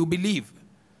what you believe,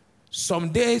 some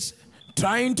days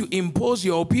trying to impose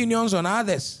your opinions on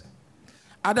others,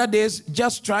 other days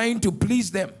just trying to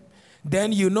please them,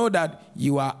 then you know that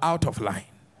you are out of line.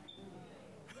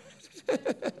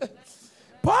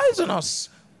 Poisonous.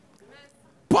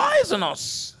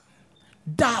 Poisonous.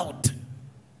 Doubt.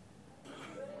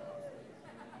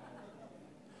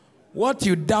 What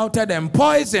you doubted and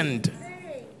poisoned.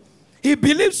 He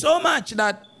believed so much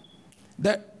that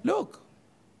look,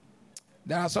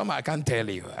 there are some I can't tell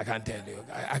you. I can't tell you.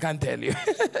 I can't tell you.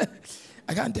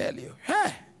 I can't tell you.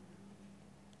 Hey.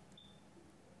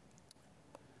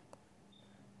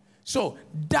 So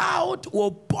doubt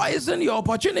will poison your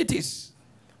opportunities.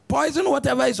 Poison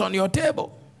whatever is on your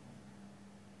table.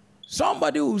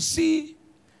 Somebody will see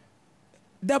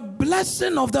the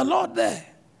blessing of the Lord there,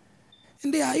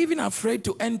 and they are even afraid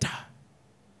to enter.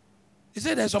 He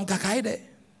said there's some kakai there.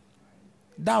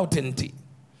 Doubting.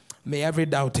 May every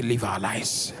doubt leave our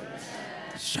lives.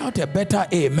 Shout a better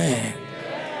amen.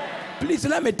 Please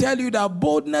let me tell you that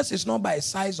boldness is not by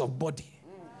size of body.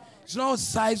 It's not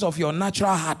size of your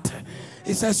natural heart.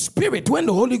 It's a spirit. When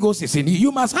the Holy Ghost is in you,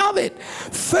 you must have it.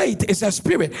 Faith is a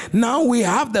spirit. Now we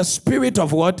have the spirit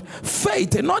of what?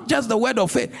 Faith. And not just the word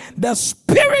of faith. The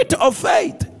spirit of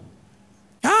faith.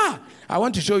 I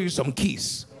want to show you some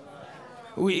keys.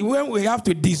 When we have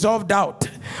to dissolve doubt,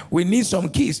 we need some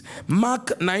keys.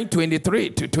 Mark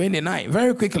 9:23 to 29.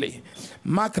 Very quickly.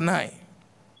 Mark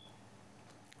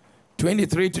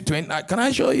 9:23 to 29. Can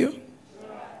I show you?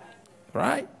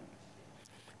 Right?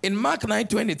 In Mark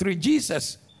 9:23,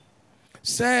 Jesus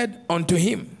said unto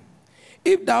him,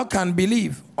 if thou canst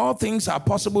believe, all things are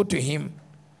possible to him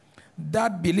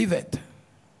that believeth.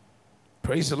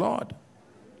 Praise the Lord.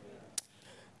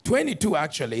 22,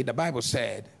 actually, the Bible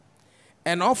said,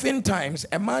 and oftentimes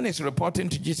a man is reporting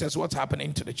to Jesus what's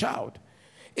happening to the child.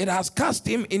 It has cast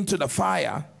him into the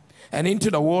fire and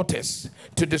into the waters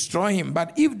to destroy him.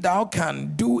 But if thou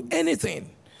canst do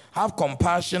anything, have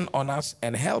compassion on us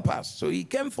and help us. So he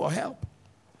came for help.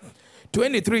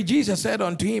 23, Jesus said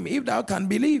unto him, if thou canst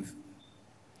believe,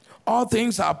 all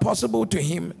things are possible to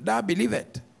him that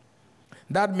believeth.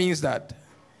 That means that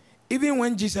even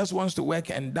when Jesus wants to work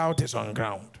and doubt is on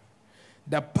ground,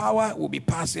 the power will be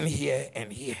passing here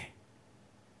and here.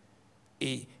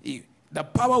 The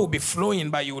power will be flowing,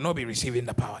 but you will not be receiving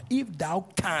the power. If thou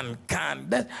can,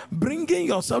 that bringing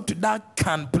yourself to that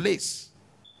can place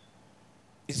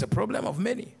is a problem of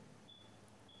many.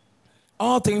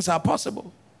 All things are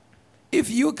possible if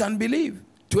you can believe.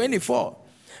 24.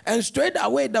 And straight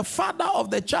away the father of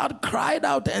the child cried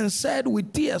out and said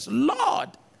with tears, Lord,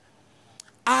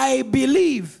 I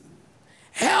believe.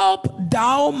 Help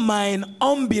thou mine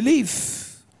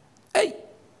unbelief. Hey.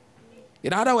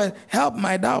 In other words, help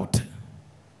my doubt.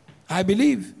 I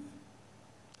believe.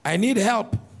 I need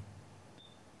help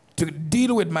to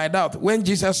deal with my doubt. When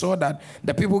Jesus saw that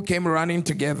the people came running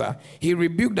together, he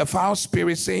rebuked the foul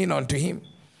spirit, saying unto him,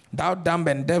 thou dumb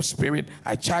and deaf spirit,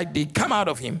 I charge thee, come out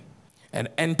of him, and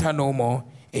enter no more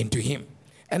into him.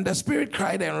 And the spirit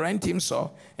cried and rent him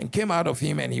sore, and came out of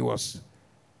him, and he was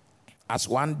as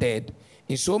one dead,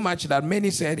 insomuch that many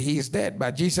said, he is dead.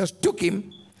 But Jesus took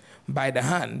him by the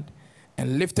hand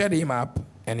and lifted him up,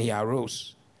 and he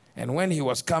arose. And when he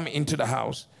was come into the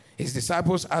house, his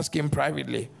disciples asked him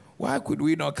privately, why could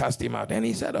we not cast him out? And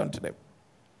he said unto them,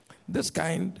 this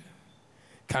kind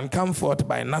can come forth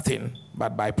by nothing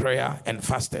but by prayer and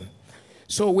fasting.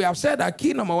 So we have said that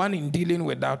key number one in dealing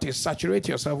with doubt is saturate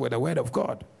yourself with the word of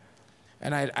God.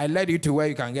 And I led you to where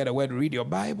you can get a word. Read your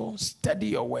Bible, study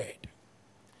your word.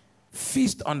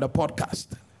 Feast on the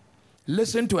podcast.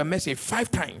 Listen to a message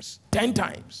 5 times, 10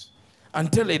 times,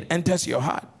 until it enters your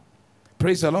heart.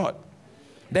 Praise the Lord.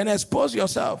 Then expose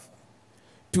yourself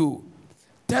to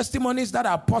testimonies that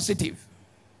are positive,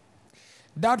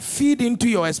 that feed into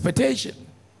your expectation.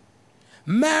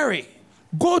 Mary,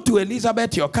 go to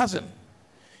Elizabeth, your cousin.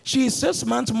 She is 6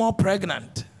 months more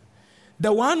pregnant.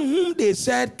 The one whom they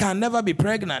said can never be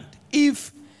pregnant.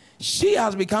 If she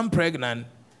has become pregnant,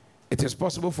 it is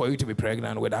possible for you to be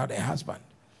pregnant without a husband.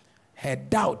 Her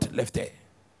doubt left her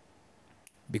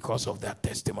because of that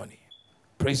testimony.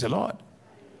 Praise the Lord.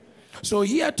 So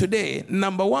here today,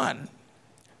 number one,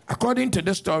 according to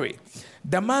the story,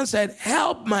 the man said,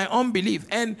 help my unbelief.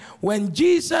 And when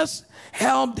Jesus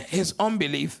helped his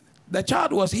unbelief, the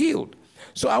child was healed.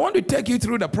 So I want to take you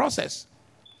through the process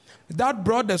that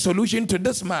brought the solution to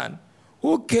this man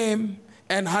who came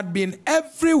and had been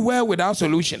everywhere without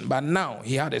solution. But now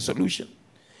he had a solution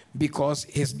because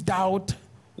his doubt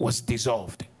was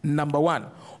dissolved. Number one,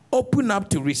 open up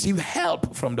to receive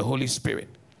help from the Holy Spirit.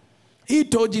 He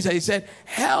told Jesus, he said,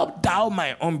 help thou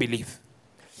my unbelief.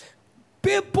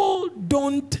 People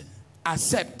don't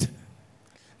accept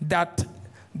that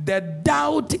the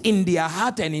doubt in their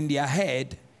heart and in their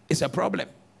head is a problem.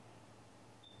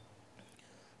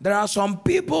 There are some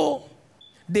people,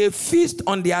 they feast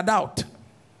on their doubt,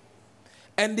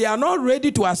 and they are not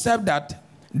ready to accept that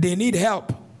they need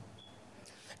help.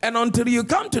 And until you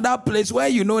come to that place where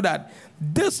you know that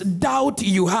this doubt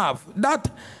you have, that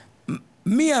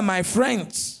me and my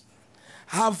friends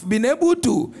have been able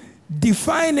to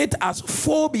define it as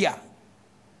phobia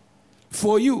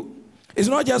for you. It's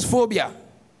not just phobia.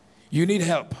 You need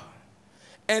help.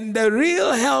 And the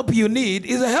real help you need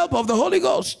is the help of the Holy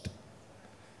Ghost.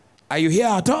 Are you here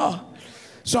at all?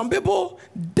 Some people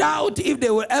doubt if they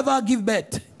will ever give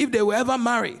birth, if they will ever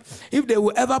marry, if they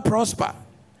will ever prosper.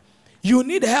 You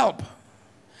need help.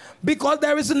 Because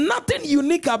there is nothing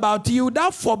unique about you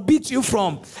that forbids you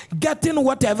from getting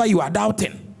whatever you are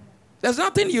doubting. There's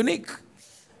nothing unique.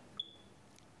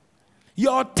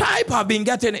 Your type have been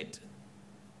getting it.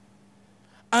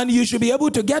 And you should be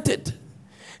able to get it.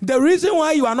 The reason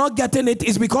why you are not getting it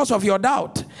is because of your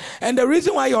doubt. And the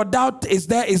reason why your doubt is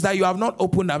there is that you have not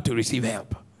opened up to receive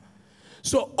help.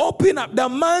 So open up. The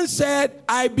man said,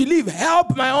 I believe,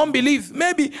 help my unbelief.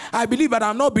 Maybe I believe, but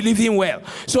I'm not believing well.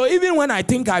 So even when I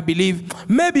think I believe,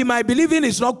 maybe my believing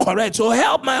is not correct. So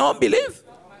help my unbelief.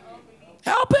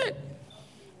 Help it.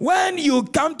 When you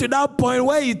come to that point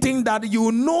where you think that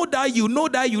you know,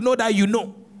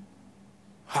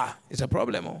 it's a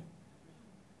problem. Oh?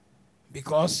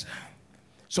 Because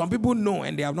some people know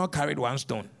and they have not carried one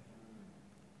stone.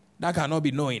 That cannot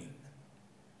be knowing.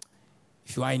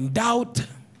 If you are in doubt,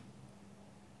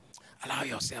 allow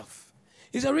yourself.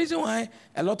 It's the reason why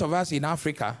a lot of us in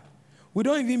Africa, we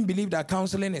don't even believe that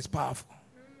counseling is powerful.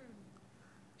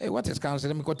 Hey, what is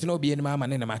counseling?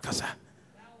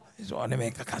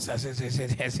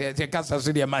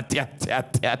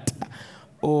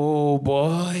 Oh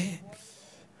boy.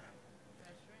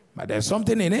 But there's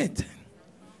something in it.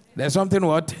 There's something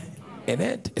what? In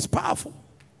it. It's powerful.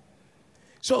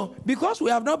 So, because we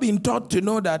have not been taught to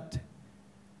know that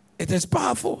it is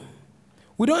powerful,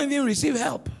 we don't even receive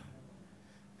help.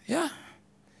 Yeah.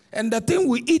 And the thing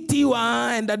will eat you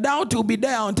and the doubt will be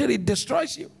there until it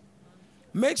destroys you.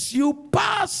 Makes you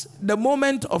pass the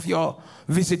moment of your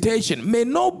visitation. May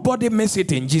nobody miss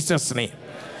it in Jesus' name.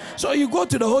 So you go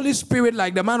to the Holy Spirit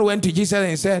like the man went to Jesus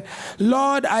and said,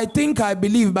 Lord, I think I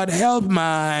believe, but help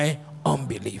my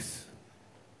unbelief.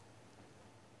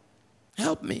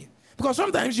 Help me. Because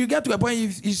sometimes you get to a point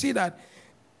you see that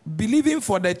believing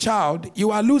for the child,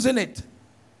 you are losing it.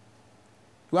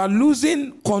 You are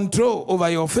losing control over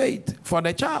your faith for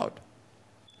the child.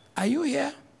 Are you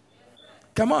here?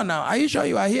 Come on now. Are you sure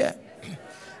you are here?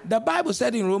 The Bible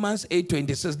said in Romans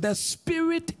 8:26, the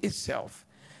Spirit itself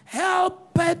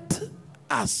helpeth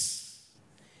us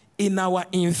in our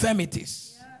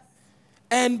infirmities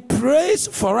and prays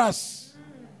for us.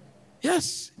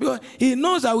 Yes, because he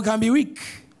knows that we can be weak.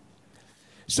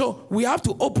 So we have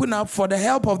to open up for the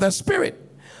help of the Spirit.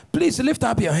 Please lift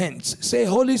up your hands. Say,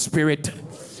 Holy Spirit,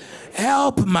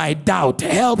 help my doubt.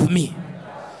 Help me.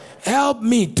 Help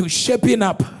me to shaping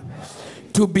up,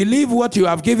 to believe what you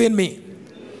have given me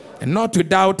and not to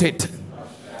doubt it.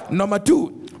 Number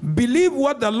two, believe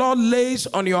what the Lord lays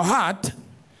on your heart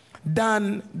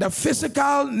than the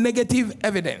physical negative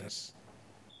evidence.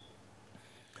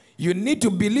 You need to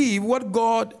believe what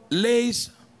God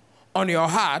lays on your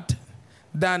heart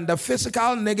than the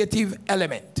physical negative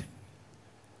element.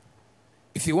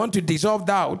 If you want to dissolve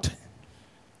doubt,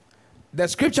 the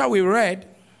scripture we read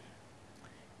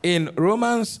in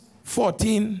Romans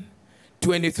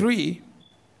 14:23,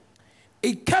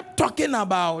 it kept talking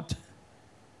about,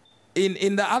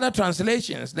 in the other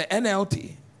translations, the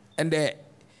NLT and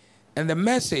the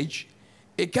Message,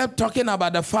 it kept talking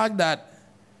about the fact that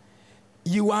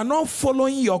you are not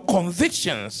following your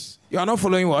convictions. You are not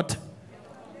following what?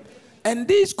 And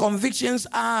these convictions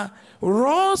are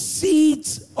raw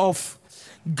seeds of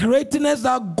greatness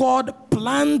that God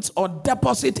plants or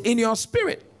deposits in your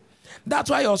spirit. That's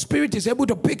why your spirit is able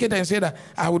to pick it and say that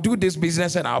I will do this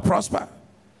business and I'll prosper.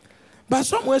 But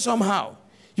somewhere, somehow,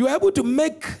 you're able to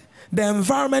make the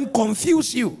environment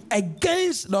confuse you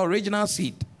against the original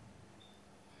seed.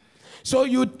 So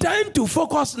you tend to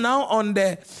focus now on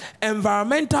the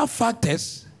environmental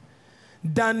factors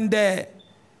than the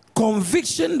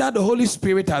conviction that the Holy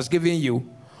Spirit has given you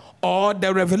or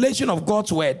the revelation of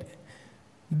God's word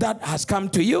that has come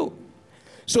to you.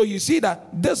 So you see that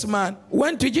this man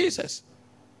went to Jesus.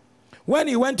 When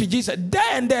he went to Jesus, there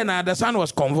and then the son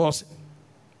was convulsing.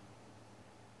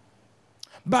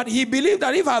 But he believed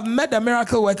that if I've met a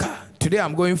miracle worker, today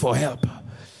I'm going for help.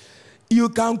 You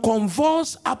can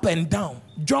convulse up and down,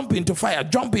 jump into fire,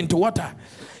 jump into water.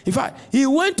 In fact, he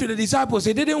went to the disciples,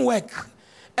 it didn't work.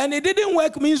 And it didn't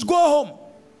work means go home.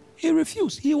 He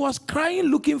refused. He was crying,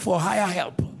 looking for higher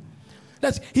help.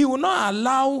 He will not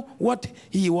allow what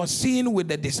he was seeing with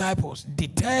the disciples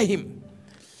deter him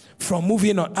from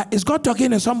moving on. Is God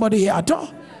talking to somebody here at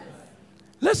all?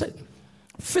 Listen,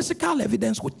 physical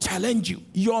evidence will challenge you.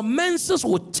 Your menses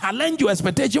will challenge your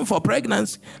expectation for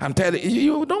pregnancy. I'm telling you,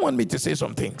 you don't want me to say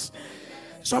some things.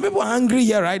 Some people are angry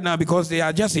here right now because they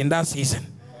are just in that season.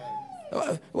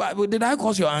 Did I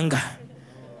cause your anger?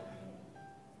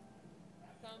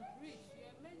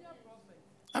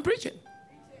 I'm preaching.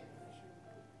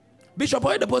 Bishop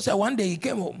Oyedepo said one day he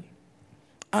came home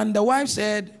and the wife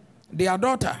said, their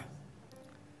daughter,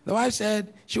 the wife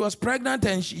said she was pregnant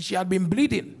and she had been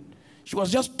bleeding. She was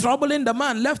just troubling the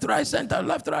man, left, right, center,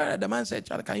 left, right. The man said,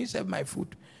 "Child, can you serve my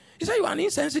food?" He said, "You are an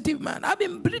insensitive man. I've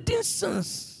been bleeding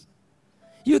since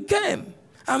you came.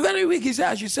 I'm very weak." He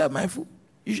said, "I should serve my food.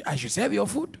 I should serve your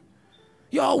food.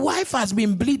 Your wife has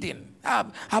been bleeding.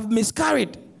 I've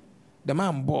miscarried." The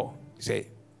man bore. He said,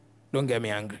 "Don't get me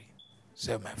angry.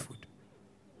 Serve my food."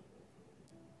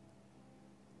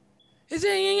 He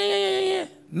said, yeah.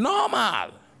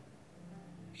 Normal.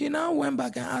 He now went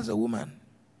back and asked the woman,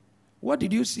 "What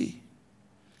did you see?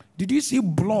 Did you see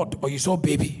blood or you saw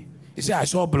baby?" He said, "I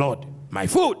saw blood. My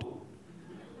food."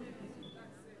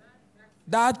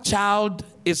 That child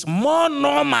is more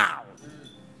normal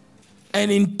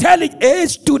and intelligent, a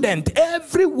student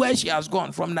everywhere she has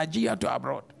gone, from Nigeria to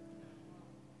abroad.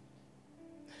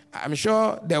 I'm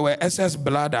sure there were excess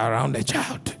blood around the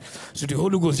child. So the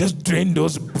Holy Ghost just drained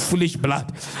those foolish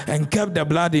blood and kept the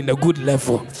blood in a good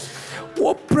level.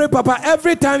 Oh, pray, Papa,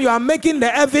 every time you are making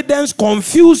the evidence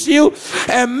confuse you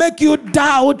and make you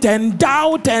doubt and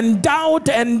doubt and doubt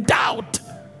and doubt.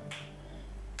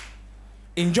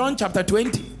 In John chapter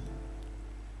 20,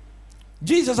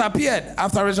 Jesus appeared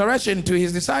after resurrection to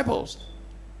his disciples.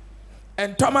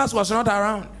 And Thomas was not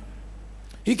around.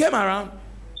 He came around.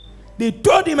 They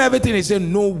told him everything. He said,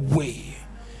 "No way.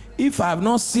 If I have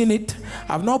not seen it,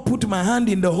 I have not put my hand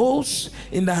in the holes,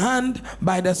 in the hand,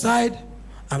 by the side,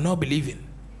 I'm not believing."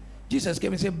 Jesus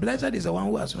came and said, "Blessed is the one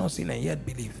who has not seen and yet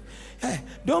believe." Hey,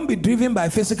 don't be driven by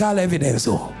physical evidence.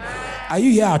 Oh. Are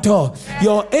you here at all?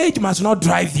 Your age must not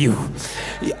drive you.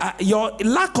 Your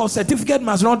lack of certificate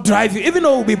must not drive you. Even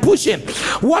though we'll be pushing,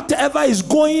 whatever is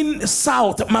going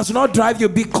south must not drive you,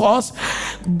 because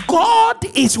God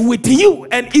is with you.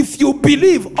 And if you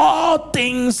believe, all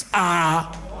things are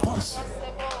possible.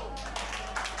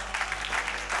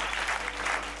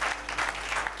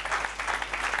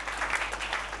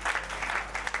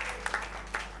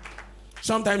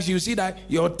 Sometimes you see that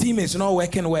your team is not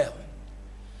working well.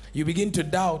 You begin to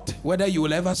doubt whether you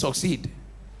will ever succeed.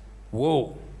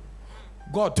 Whoa.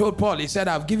 God told Paul, he said,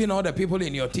 "I've given all the people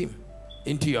in your team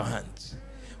into your hands."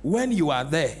 When you are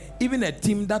there, even a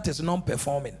team that is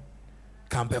non-performing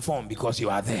can perform because you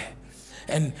are there.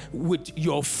 And with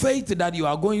your faith that you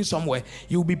are going somewhere,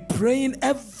 you'll be praying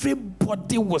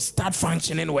everybody will start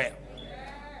functioning well.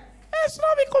 It's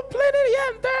not be complaining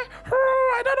here and there.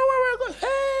 Oh, I don't know where we're going.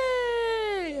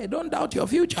 Hey, don't doubt your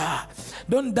future.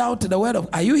 Don't doubt the word of.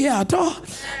 Are you here at all?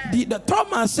 The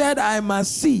Thomas said, "I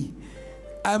must see.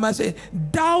 I must say."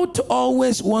 Doubt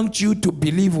always wants you to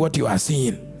believe what you are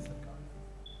seeing.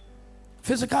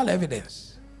 Physical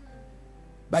evidence.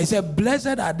 But he said,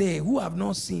 "Blessed are they who have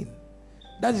not seen."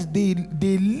 That is, they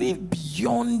live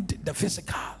beyond the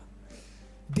physical.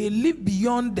 They live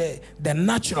beyond the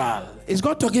natural. Is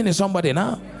God talking to somebody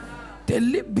now? They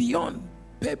live beyond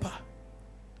paper.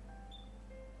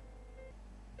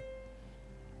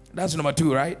 That's number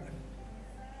 2, right?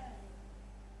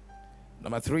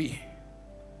 Number 3.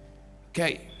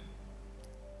 Okay.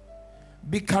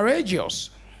 Be courageous.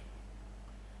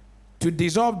 To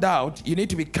dissolve doubt, you need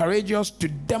to be courageous to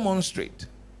demonstrate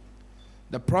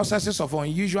the processes of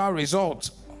unusual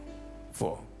results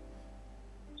for.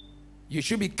 You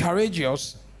should be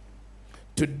courageous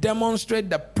to demonstrate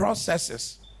the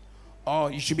processes,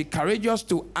 or you should be courageous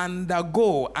to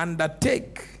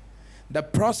undertake the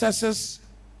processes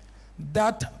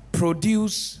that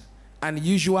produce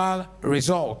unusual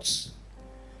results.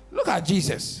 Look at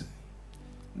Jesus.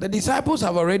 The disciples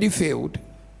have already failed.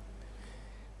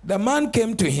 The man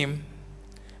came to him,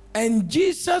 and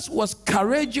Jesus was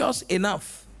courageous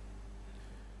enough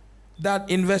that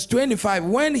in verse 25,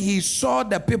 when he saw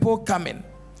the people coming,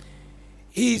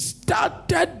 he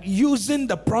started using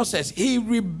the process. He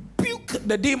rebuked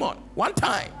the demon one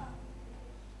time.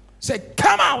 Said,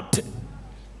 "Come out." He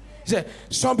said,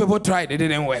 "Some people tried, it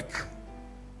didn't work.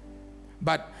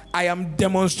 But I am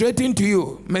demonstrating to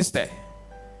you, mister,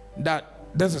 that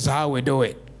this is how we do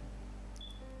it."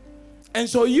 And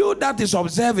so you that is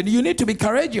observing, you need to be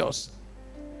courageous.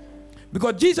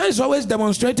 Because Jesus is always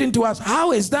demonstrating to us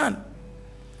how it's done.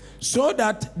 So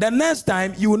that the next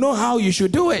time you know how you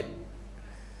should do it.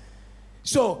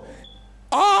 So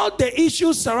all the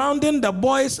issues surrounding the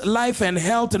boy's life and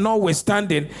health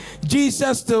notwithstanding,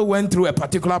 Jesus still went through a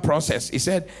particular process. He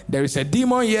said, "There is a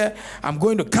demon here. I'm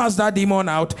going to cast that demon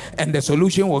out and the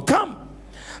solution will come."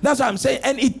 That's what I'm saying.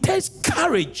 And it takes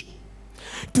courage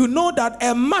to know that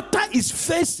a matter is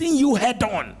facing you head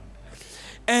on.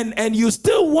 And you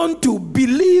still want to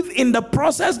believe in the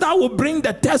process that will bring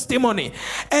the testimony.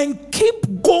 And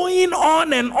keep going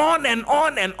on and on and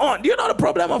on and on. Do you know the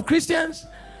problem of Christians?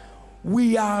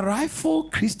 We are rifle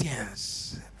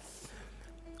Christians.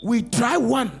 We try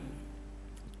 1,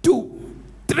 2,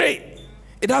 3.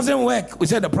 It doesn't work. We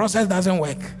say the process doesn't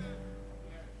work.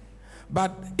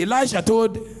 But Elisha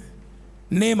told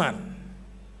Naaman,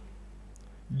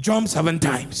 jump 7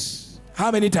 times.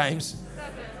 How many times?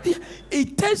 7.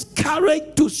 It takes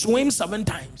courage to swim 7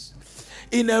 times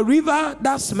in a river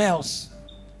that smells.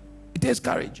 It takes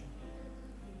courage.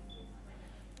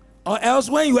 Or else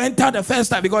when you enter the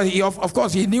first time, because he, of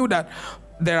course he knew that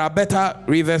there are better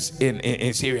rivers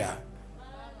in Syria.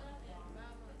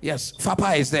 Yes,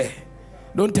 Fapa is there.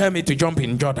 Don't tell me to jump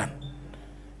in Jordan.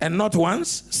 And not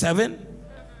once, 7.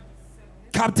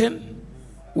 Captain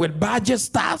with badges,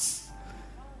 stars.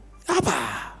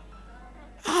 Abba.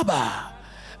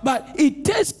 But it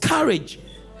takes courage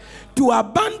to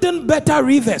abandon better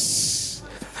rivers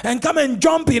and come and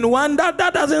jump in one that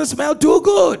doesn't smell too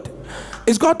good.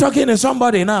 Is God talking to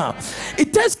somebody now?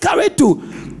 It takes courage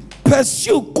to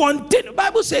pursue, continue. The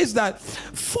Bible says that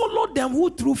follow them who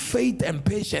through faith and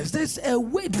patience. There's a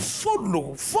way to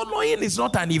follow. Following is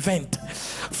not an event.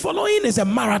 Following is a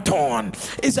marathon.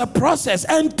 It's a process,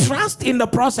 and trust in the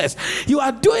process. You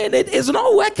are doing it. It's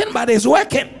not working, but it's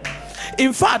working.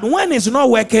 In fact, when it's not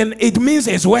working, it means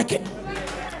it's working.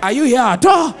 Are you here at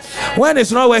all? When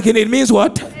it's not working, it means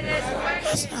what?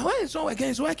 When it's not working,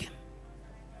 it's working.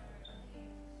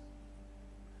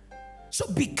 So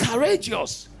be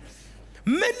courageous.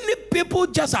 Many people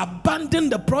just abandon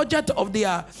the project of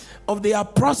their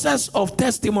process of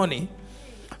testimony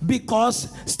because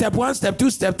step 1, step 2,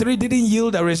 step 3 didn't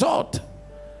yield a result.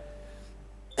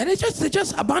 And they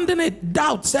just abandon it.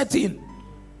 Doubt sets in.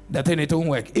 That then it won't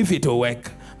work. If it will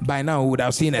work, by now we would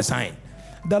have seen a sign.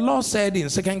 The Lord said in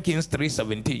 2 Kings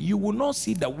 3:17, you will not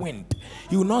see the wind,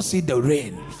 you will not see the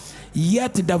rain,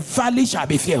 yet the valley shall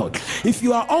be filled. If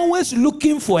you are always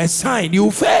looking for a sign,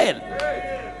 you fail.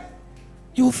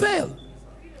 You fail.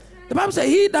 The Bible says,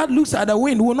 he that looks at the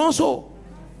wind will not sow.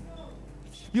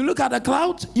 You look at the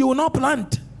clouds, you will not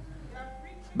plant.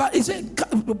 But he said,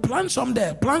 plant some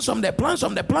there, plant some there, plant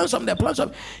some there, plant some there, plant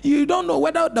some. You don't know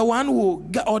whether the one will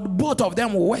get or both of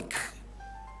them will work.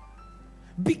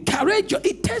 Be courageous.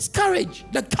 It takes courage,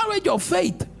 the courage of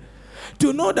faith,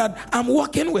 to know that I'm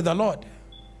walking with the Lord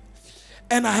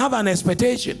and I have an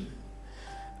expectation.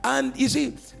 And you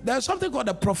see, there's something called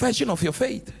the profession of your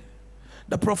faith.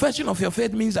 The profession of your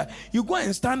faith means that you go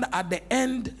and stand at the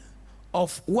end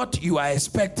of what you are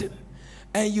expecting.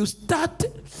 And you start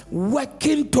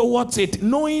working towards it,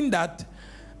 knowing that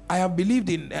I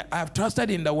have trusted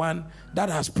in the one that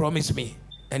has promised me.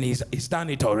 And he's done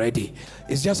it already.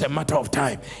 It's just a matter of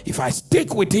time. If I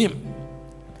stick with him,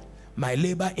 my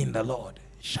labor in the Lord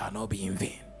shall not be in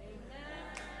vain.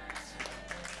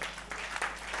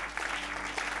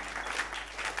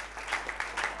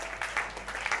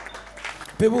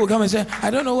 People will come and say, I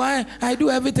don't know why I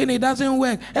do everything, it doesn't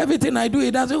work. Everything I do,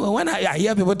 it doesn't work. When I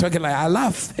hear people talking like, I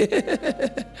laugh.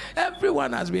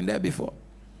 Everyone has been there before.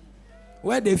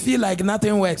 Where they feel like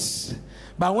nothing works.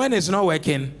 But when it's not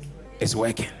working, it's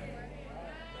working.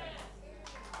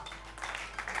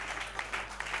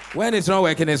 When it's not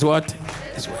working, it's what?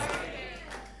 It's working.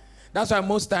 That's why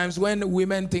most times when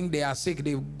women think they are sick,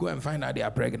 they go and find out they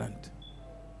are pregnant.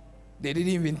 They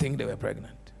didn't even think they were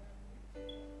pregnant.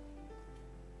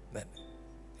 Then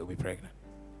they'll be pregnant.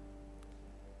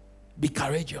 Be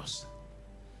courageous.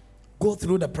 Go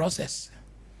through the process.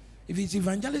 If it's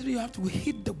evangelism, you have to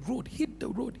hit the road, hit the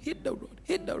road, hit the road,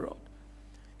 hit the road,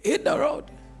 hit the road.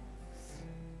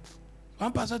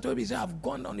 One pastor told me, he said, I've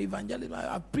gone on evangelism,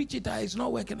 I've preached it, it's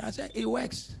not working. I said, it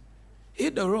works.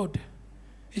 Hit the road.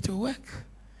 It will work.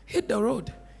 Hit the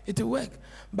road. It will work.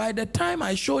 By the time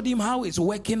I showed him how it's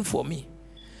working for me,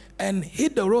 and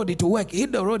hit the road, it will work.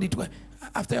 Hit the road, it will work.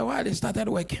 After a while, it started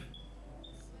working.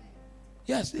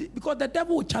 Yes, because the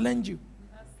devil will challenge you.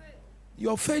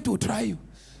 Your faith will try you.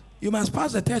 You must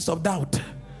pass the test of doubt.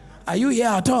 Are you here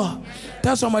at all?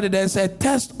 Tell somebody there's a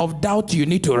test of doubt you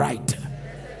need to write.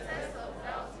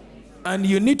 And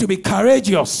you need to be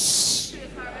courageous.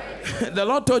 The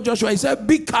Lord told Joshua, he said,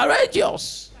 be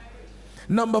courageous.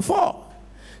 Number 4,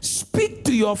 speak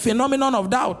to your phenomenon of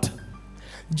doubt.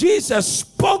 Jesus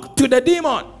spoke to the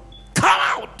demon. Come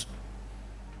out.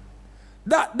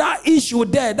 That issue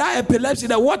there, that epilepsy,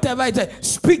 that whatever it is,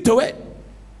 speak to it.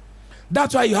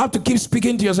 That's why you have to keep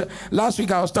speaking to yourself. Last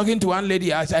week I was talking to one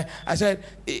lady. I said,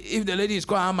 if the lady is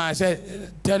called Amma, I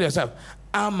said, tell yourself,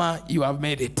 Amma, you have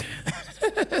made it.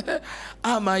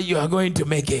 Amma, you are going to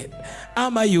make it.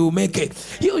 Amma, you will make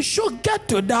it. You should get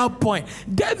to that point.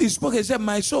 David spoke and said,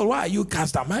 my soul, why are you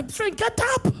cast down? My friend, get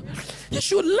up. You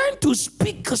should learn to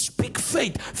speak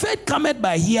faith. Faith cometh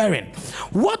by hearing.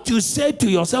 What you say to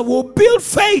yourself will build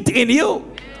faith in you.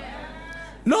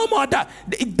 No more doubt.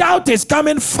 Doubt is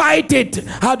coming. Fight it.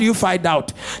 How do you fight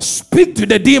doubt? Speak to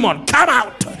the demon. Come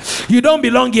out. You don't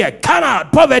belong here. Come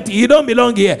out. Poverty, you don't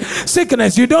belong here.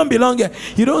 Sickness, you don't belong here.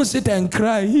 You don't sit and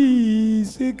cry.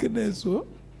 Sickness.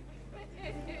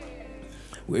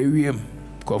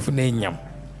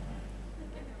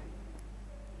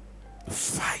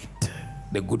 Fight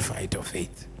the good fight of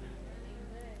faith.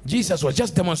 Jesus was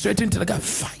just demonstrating to the guy,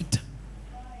 fight.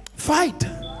 Fight.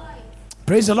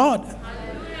 Praise the Lord.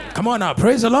 Come on now,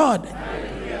 praise the Lord.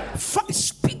 Fight,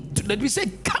 speak to that. We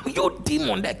say, come, you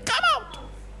demon there, come out.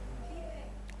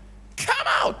 Come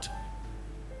out.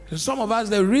 Some of us,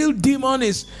 the real demon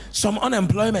is some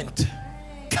unemployment.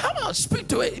 Come out, speak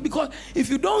to it. Because if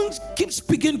you don't keep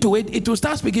speaking to it, it will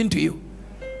start speaking to you.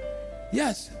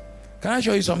 Yes. Can I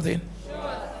show you something?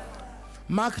 Sure.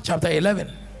 Mark chapter 11.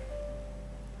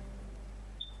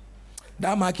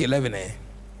 That Mark 11,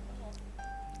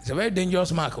 it's a very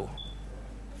dangerous Mark.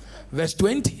 Verse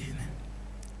 20.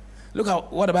 Look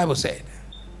at what the Bible said.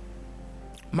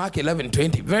 Mark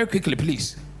 11:20. Very quickly,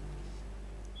 please.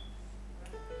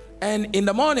 And in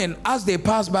the morning, as they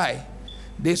passed by,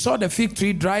 they saw the fig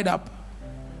tree dried up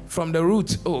from the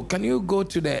roots. Oh, can you go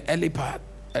to the early part?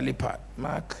 Early part.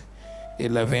 Mark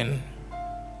 11.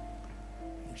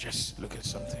 Just look at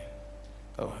something.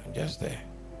 Oh, just there.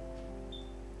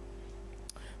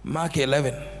 Mark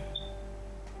 11.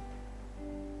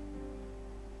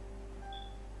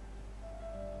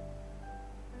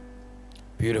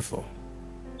 Beautiful.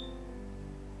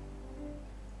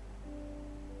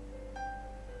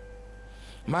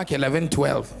 Mark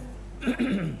 11:12.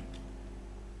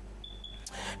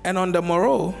 And on the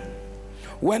morrow,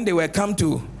 when they were come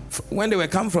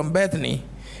from Bethany,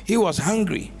 he was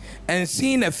hungry, and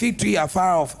seeing a fig tree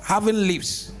afar off, having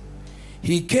leaves,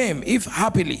 he came, if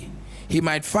happily he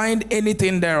might find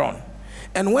anything thereon.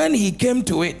 And when he came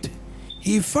to it,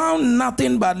 he found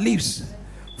nothing but leaves,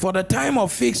 for the time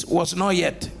of figs was not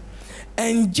yet.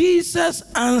 And Jesus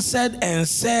answered and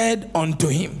said unto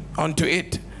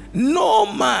it, no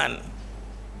man.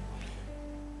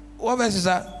 What verse is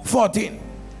that? 14.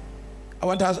 I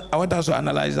want us to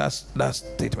analyze that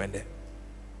statement there.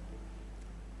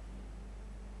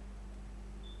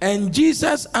 And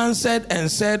Jesus answered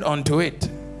and said unto it.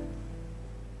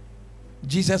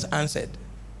 Jesus answered.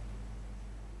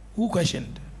 Who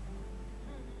questioned?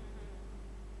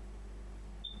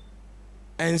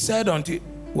 And said unto it.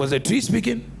 Was the tree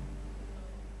speaking?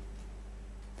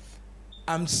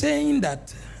 I'm saying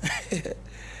that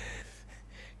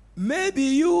maybe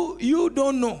you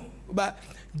don't know, but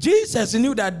Jesus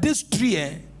knew that this tree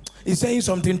is saying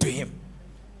something to him.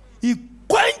 He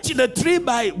quenched the tree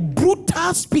by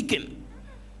brutal speaking.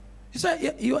 He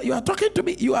said, you are talking to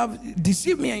me. You have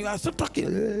deceived me and you are still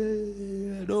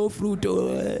talking. No fruit.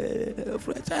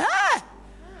 Fruit. Hey!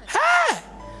 Hey!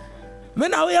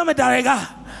 Men are we am darega.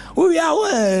 We are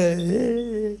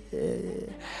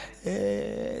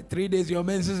 3 days your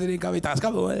menses didn't come with us.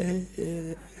 Come on.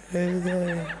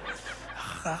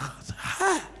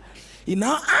 He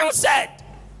now answered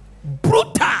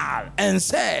brutal and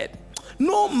said,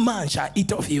 no man shall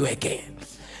eat of you again.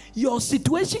 Your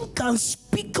situation can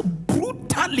speak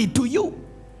brutally to you.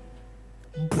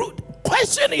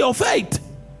 Question your faith.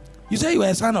 You say you are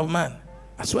a son of man.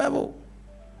 I swear.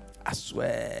 I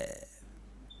swear.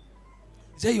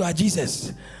 You say you are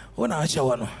Jesus. Oh, now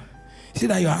see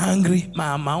that you are hungry,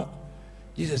 my amount.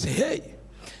 Jesus say, hey.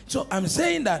 So I'm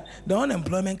saying that the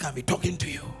unemployment can be talking to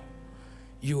you.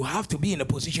 You have to be in a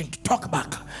position to talk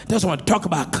back. Just want to talk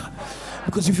back.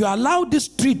 Because if you allow this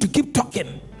tree to keep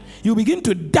talking, you begin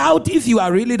to doubt if you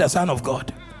are really the Son of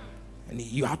God. And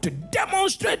you have to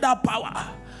demonstrate that power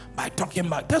by talking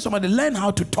back. Tell somebody, learn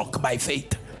how to talk by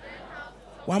faith.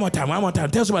 One more time.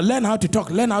 Tell somebody, learn how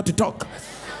to talk.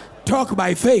 Talk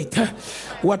by faith.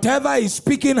 Whatever is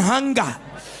speaking hunger,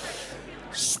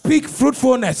 speak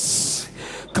fruitfulness.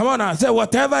 Come on now, say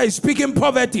whatever is speaking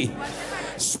poverty,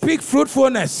 speak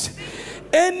fruitfulness.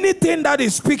 Anything that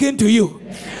is speaking to you,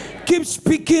 keep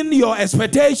speaking your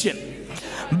expectation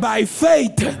by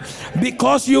faith,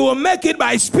 because you will make it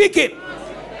by speaking.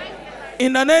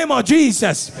 In the name of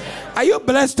Jesus. Are you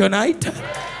blessed tonight?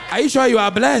 Are you sure you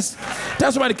are blessed?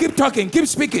 Tell somebody, keep talking, keep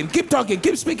speaking, keep talking,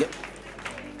 keep speaking.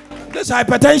 This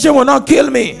hypertension will not kill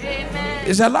me. Amen.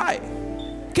 It's a lie.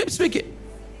 Keep speaking.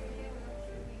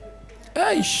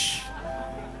 Eish.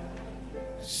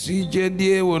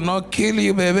 CJDA will not kill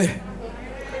you, baby.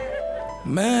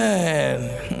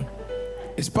 Man,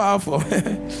 it's powerful.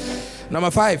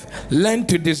 Number 5, learn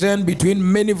to discern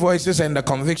between many voices and the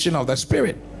conviction of the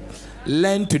Spirit.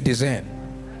 Learn to discern.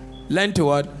 Learn to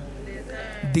what?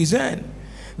 Discern.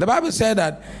 The Bible said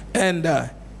that,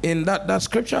 and in that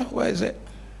scripture, where is it?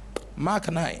 Mark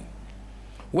 9.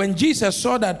 When Jesus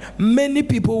saw that many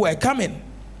people were coming,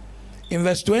 in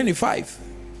verse 25,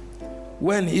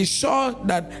 when he saw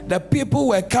that the people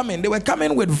were coming, they were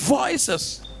coming with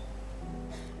voices,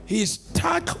 he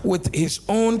stuck with his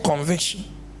own conviction.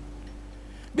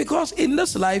 Because in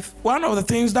this life, one of the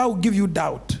things that will give you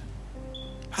doubt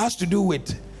has to do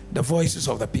with the voices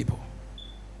of the people.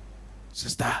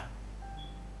 Sister,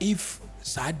 if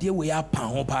we are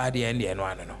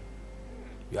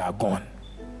you are gone.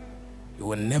 You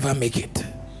will never make it.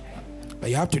 But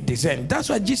you have to discern. That's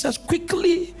why Jesus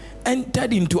quickly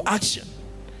entered into action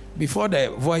before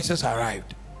the voices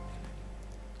arrived.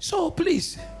 So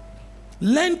please,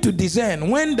 learn to discern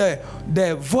when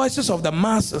the voices of the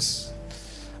masses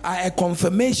are a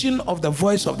confirmation of the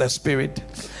voice of the Spirit,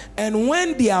 and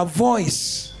when their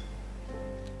voice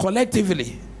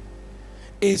collectively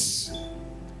is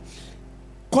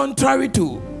contrary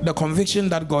to the conviction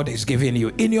that God is giving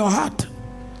you in your heart.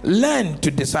 Learn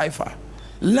to decipher,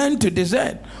 learn to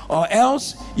discern, or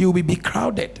else you will be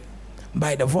crowded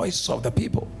by the voice of the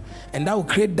people, and that will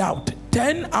create doubt.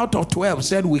 10 out of 12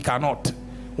 said we cannot.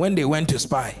 When they went to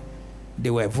spy,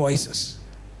 they were voices,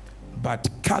 but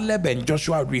Caleb and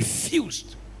Joshua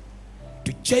refused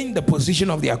to change the position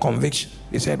of their conviction.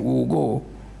 They said, we will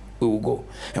go.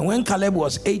 And when Caleb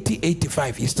was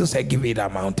 85, he still said, give me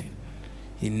that mountain.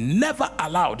 He never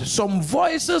allowed. Some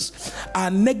voices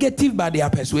are negative, but they are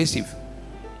persuasive.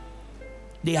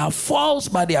 They are false,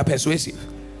 but they are persuasive.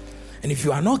 And if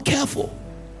you are not careful,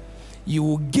 you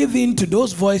will give in to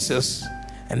those voices,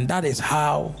 and that is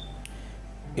how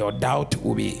your doubt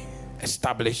will be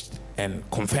established and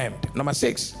confirmed. Number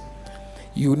 6,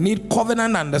 you need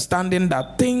covenant understanding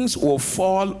that things will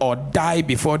fall or die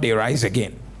before they rise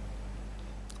again.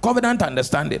 Covenant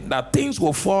understanding that things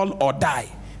will fall or die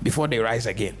before they rise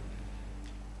again.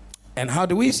 And how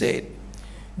do we say it?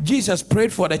 Jesus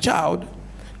prayed for the child.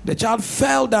 The child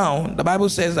fell down. The Bible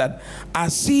says that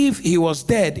as if he was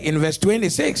dead in verse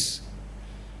 26.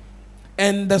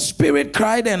 And the spirit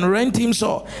cried and rent him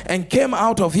sore and came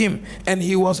out of him. And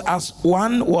he was as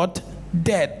one what?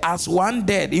 Dead. As one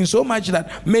dead. In so much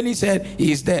that many said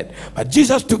he is dead. But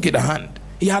Jesus took it in hand.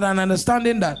 He had an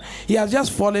understanding that he has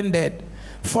just fallen dead.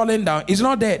 Fallen down. He's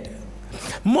not dead.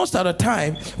 Most of the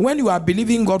time, when you are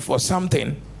believing God for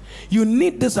something, you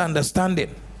need this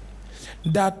understanding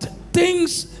that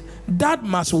things that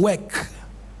must work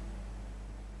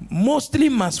mostly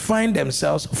must find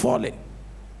themselves falling.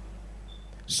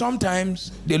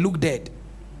 Sometimes they look dead.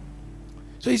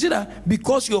 So you see that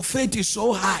because your faith is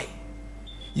so high,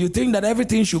 you think that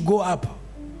everything should go up.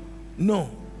 No.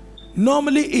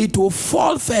 Normally it will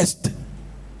fall first,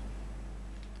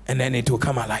 and then it will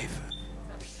come alive.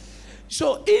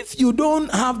 So if you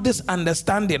don't have this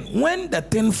understanding, when the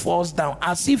thing falls down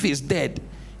as if it's dead,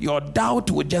 your doubt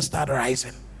will just start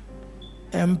rising.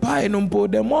 And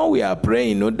the more we are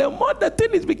praying, the more the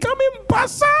thing is becoming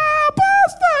pastor.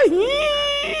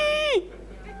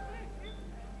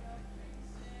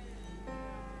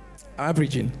 Am I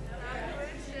preaching?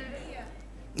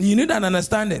 You need an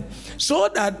understanding. So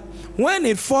that when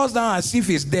it falls down as if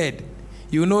it's dead,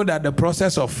 you know that the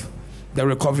process of the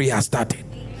recovery has started.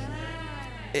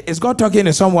 Is God talking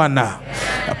to someone now?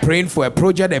 Praying for a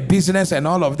project, a business, and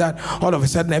all of that. All of a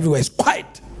sudden, everywhere is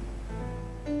quiet.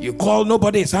 You call,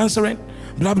 nobody is answering.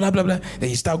 Blah, blah, blah, blah. Then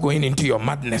you start going into your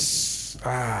madness.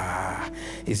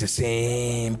 It's the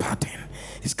same pattern.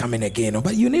 It's coming again.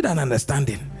 But you need an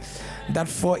understanding that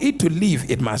for it to live,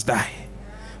 it must die.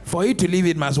 For it to live,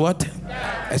 it must what?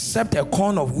 Die. Except a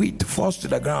corn of wheat falls to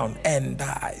the ground and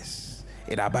dies,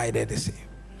 it abided the same.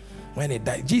 When it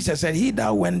died, Jesus said, he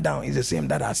that went down is the same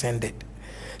that ascended.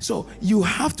 So you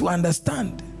have to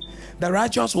understand the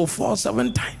righteous will fall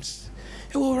 7 times.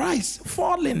 It will rise.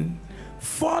 Falling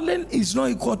is not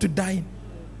equal to dying.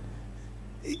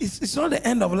 It's not the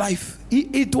end of life.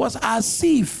 It was as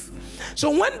if.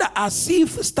 So when the as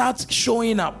if starts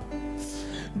showing up,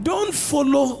 don't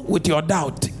follow with your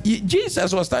doubt.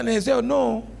 Jesus was standing and said, oh,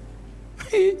 no.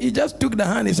 He just took the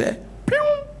hand. He said, pew.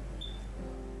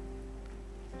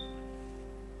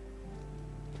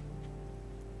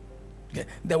 Okay.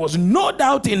 There was no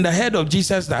doubt in the head of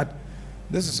Jesus that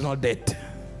this is not dead.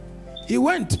 He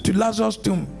went to Lazarus'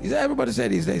 tomb. He said, everybody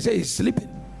said he's there. He said he's sleeping.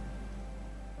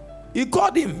 He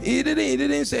called him. He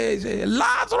didn't say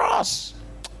Lazarus,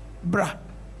 bruh.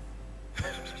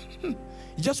 He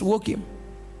just woke him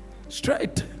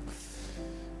straight.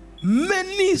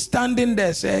 Many standing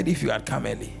there said, if you had come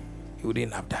early, he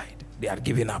wouldn't have died. They had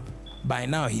given up. By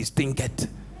now, he's stinketh.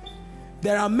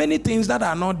 There are many things that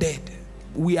are not dead.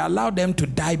 We allow them to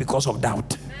die because of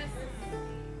doubt.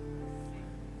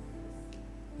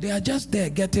 They are just there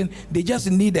they just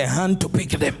need a hand to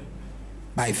pick them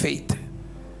by faith.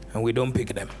 And we don't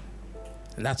pick them.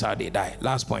 And that's how they die.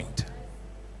 Last point.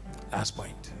 I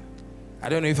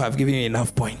don't know if I've given you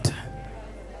enough point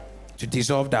to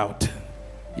dissolve doubt.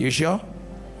 You sure?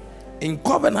 In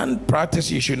covenant practice,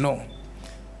 you should know.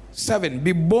 7,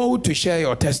 be bold to share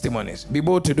your testimonies. Be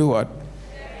bold to do what?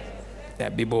 Yeah,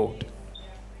 be bold.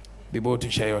 Be bold to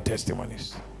share your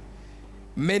testimonies.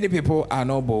 Many people are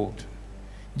not bold.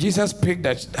 Jesus picked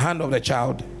the hand of the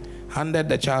child, handed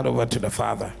the child over to the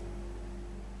father.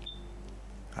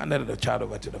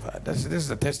 This is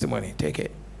the testimony. Take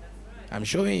it. I'm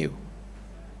showing you.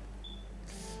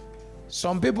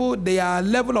 Some people, their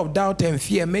level of doubt and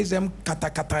fear makes them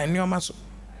kata in your muscle.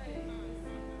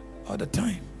 All the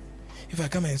time. If I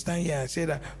come and stand here and say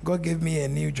that God gave me a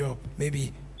new job,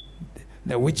 maybe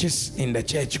the witches in the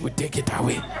church would take it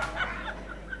away.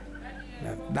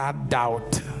 That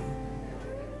doubt.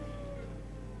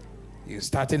 You're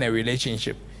starting a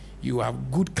relationship. You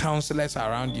have good counselors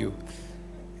around you,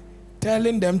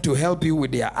 telling them to help you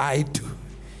with their eye too.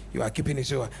 You are keeping it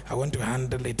so I want to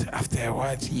handle it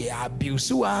afterwards. Yeah,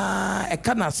 abuse.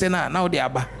 Now they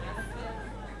are.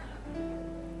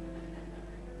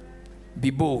 Be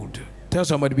bold. Tell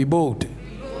somebody, be bold.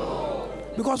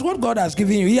 Because what God has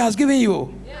given you, He has given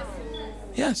you.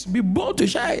 Yes, be bold to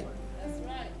share it. That's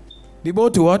right. Be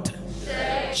bold to what?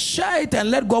 Share it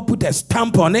and let God put a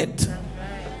stamp on it.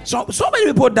 Right. So many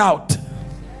people doubt.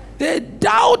 They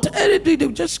doubt anything. They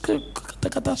just.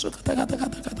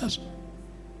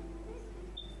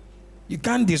 You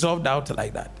can't dissolve doubt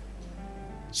like that.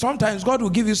 Sometimes God will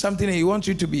give you something and He wants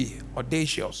you to be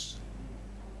audacious.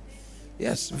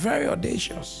 Yes, very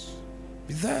audacious.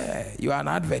 Be there. You are an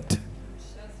advert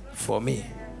for me.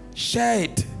 Share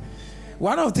it.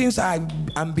 One of the things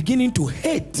I'm beginning to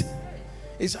hate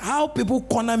is how people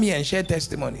corner me and share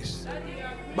testimonies.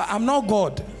 But I'm not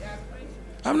God.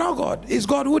 I'm not God. It's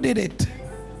God who did it.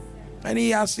 And He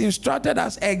has instructed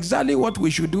us exactly what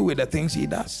we should do with the things He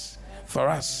does for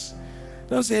us.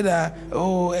 Don't say that,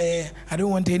 I don't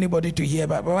want anybody to hear.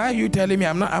 But why are you telling me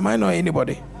am I not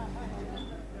anybody?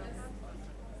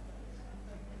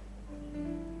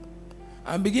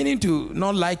 I'm beginning to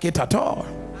not like it at all.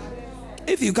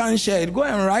 If you can't share it, go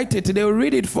and write it. They will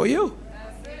read it for you.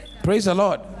 Praise the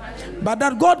Lord. But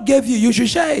that God gave you, you should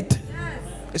share it.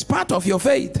 It's part of your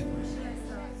faith.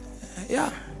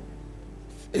 Yeah.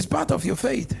 It's part of your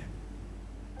faith.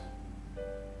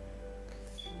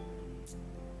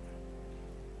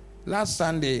 Last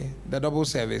Sunday, the double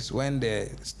service, when the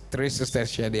 3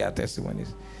 sisters shared their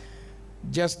testimonies,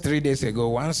 just 3 days ago,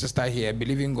 one sister here,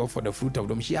 believing God for the fruit of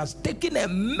them, she has taken a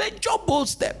major bold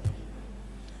step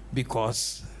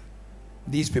because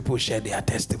these people shared their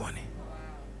testimony.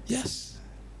 Yes.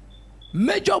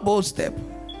 Major bold step.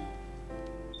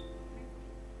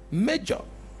 Major.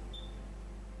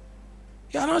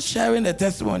 You are not sharing the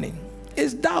testimony.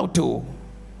 It's doubt, too.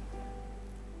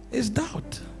 It's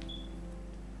doubt.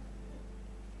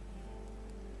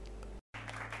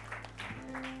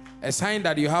 A sign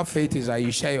that you have faith is that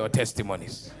you share your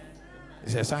testimonies.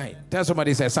 It's a sign. Tell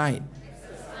somebody it's a sign.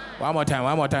 One more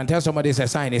time. Tell somebody it's a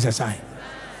sign. It's a sign.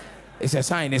 It's a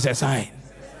sign. It's a sign.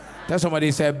 Tell somebody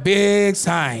it's a big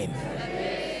sign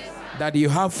that you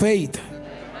have faith.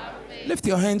 Lift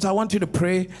your hands. I want you to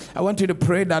pray. I want you to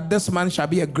pray that this month shall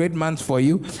be a great month for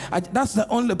you. That's the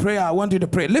only prayer I want you to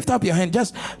pray. Lift up your hand.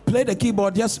 Just play the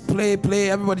keyboard. Just play.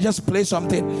 Everybody just play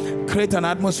something. Create an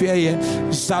atmosphere here.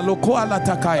 Saloko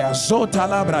alatakaya.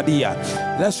 Zotala bradia.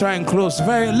 Let's try and close.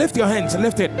 Lift your hands.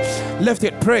 Lift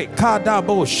it. Pray.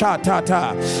 Kadabo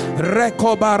shatata.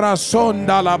 Rekobara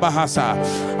sondala bahasa.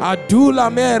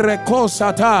 Adula mere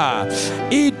kosata.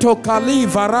 Ito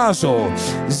kalivarazo.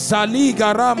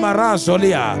 Zaligara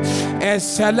marazolia.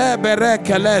 Eselebere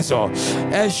kelezo.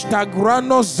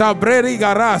 Eshtagrano zabreri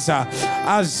garaza.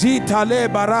 Azitale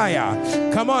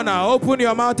baraya. Come on now. Open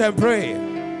your mouth and pray.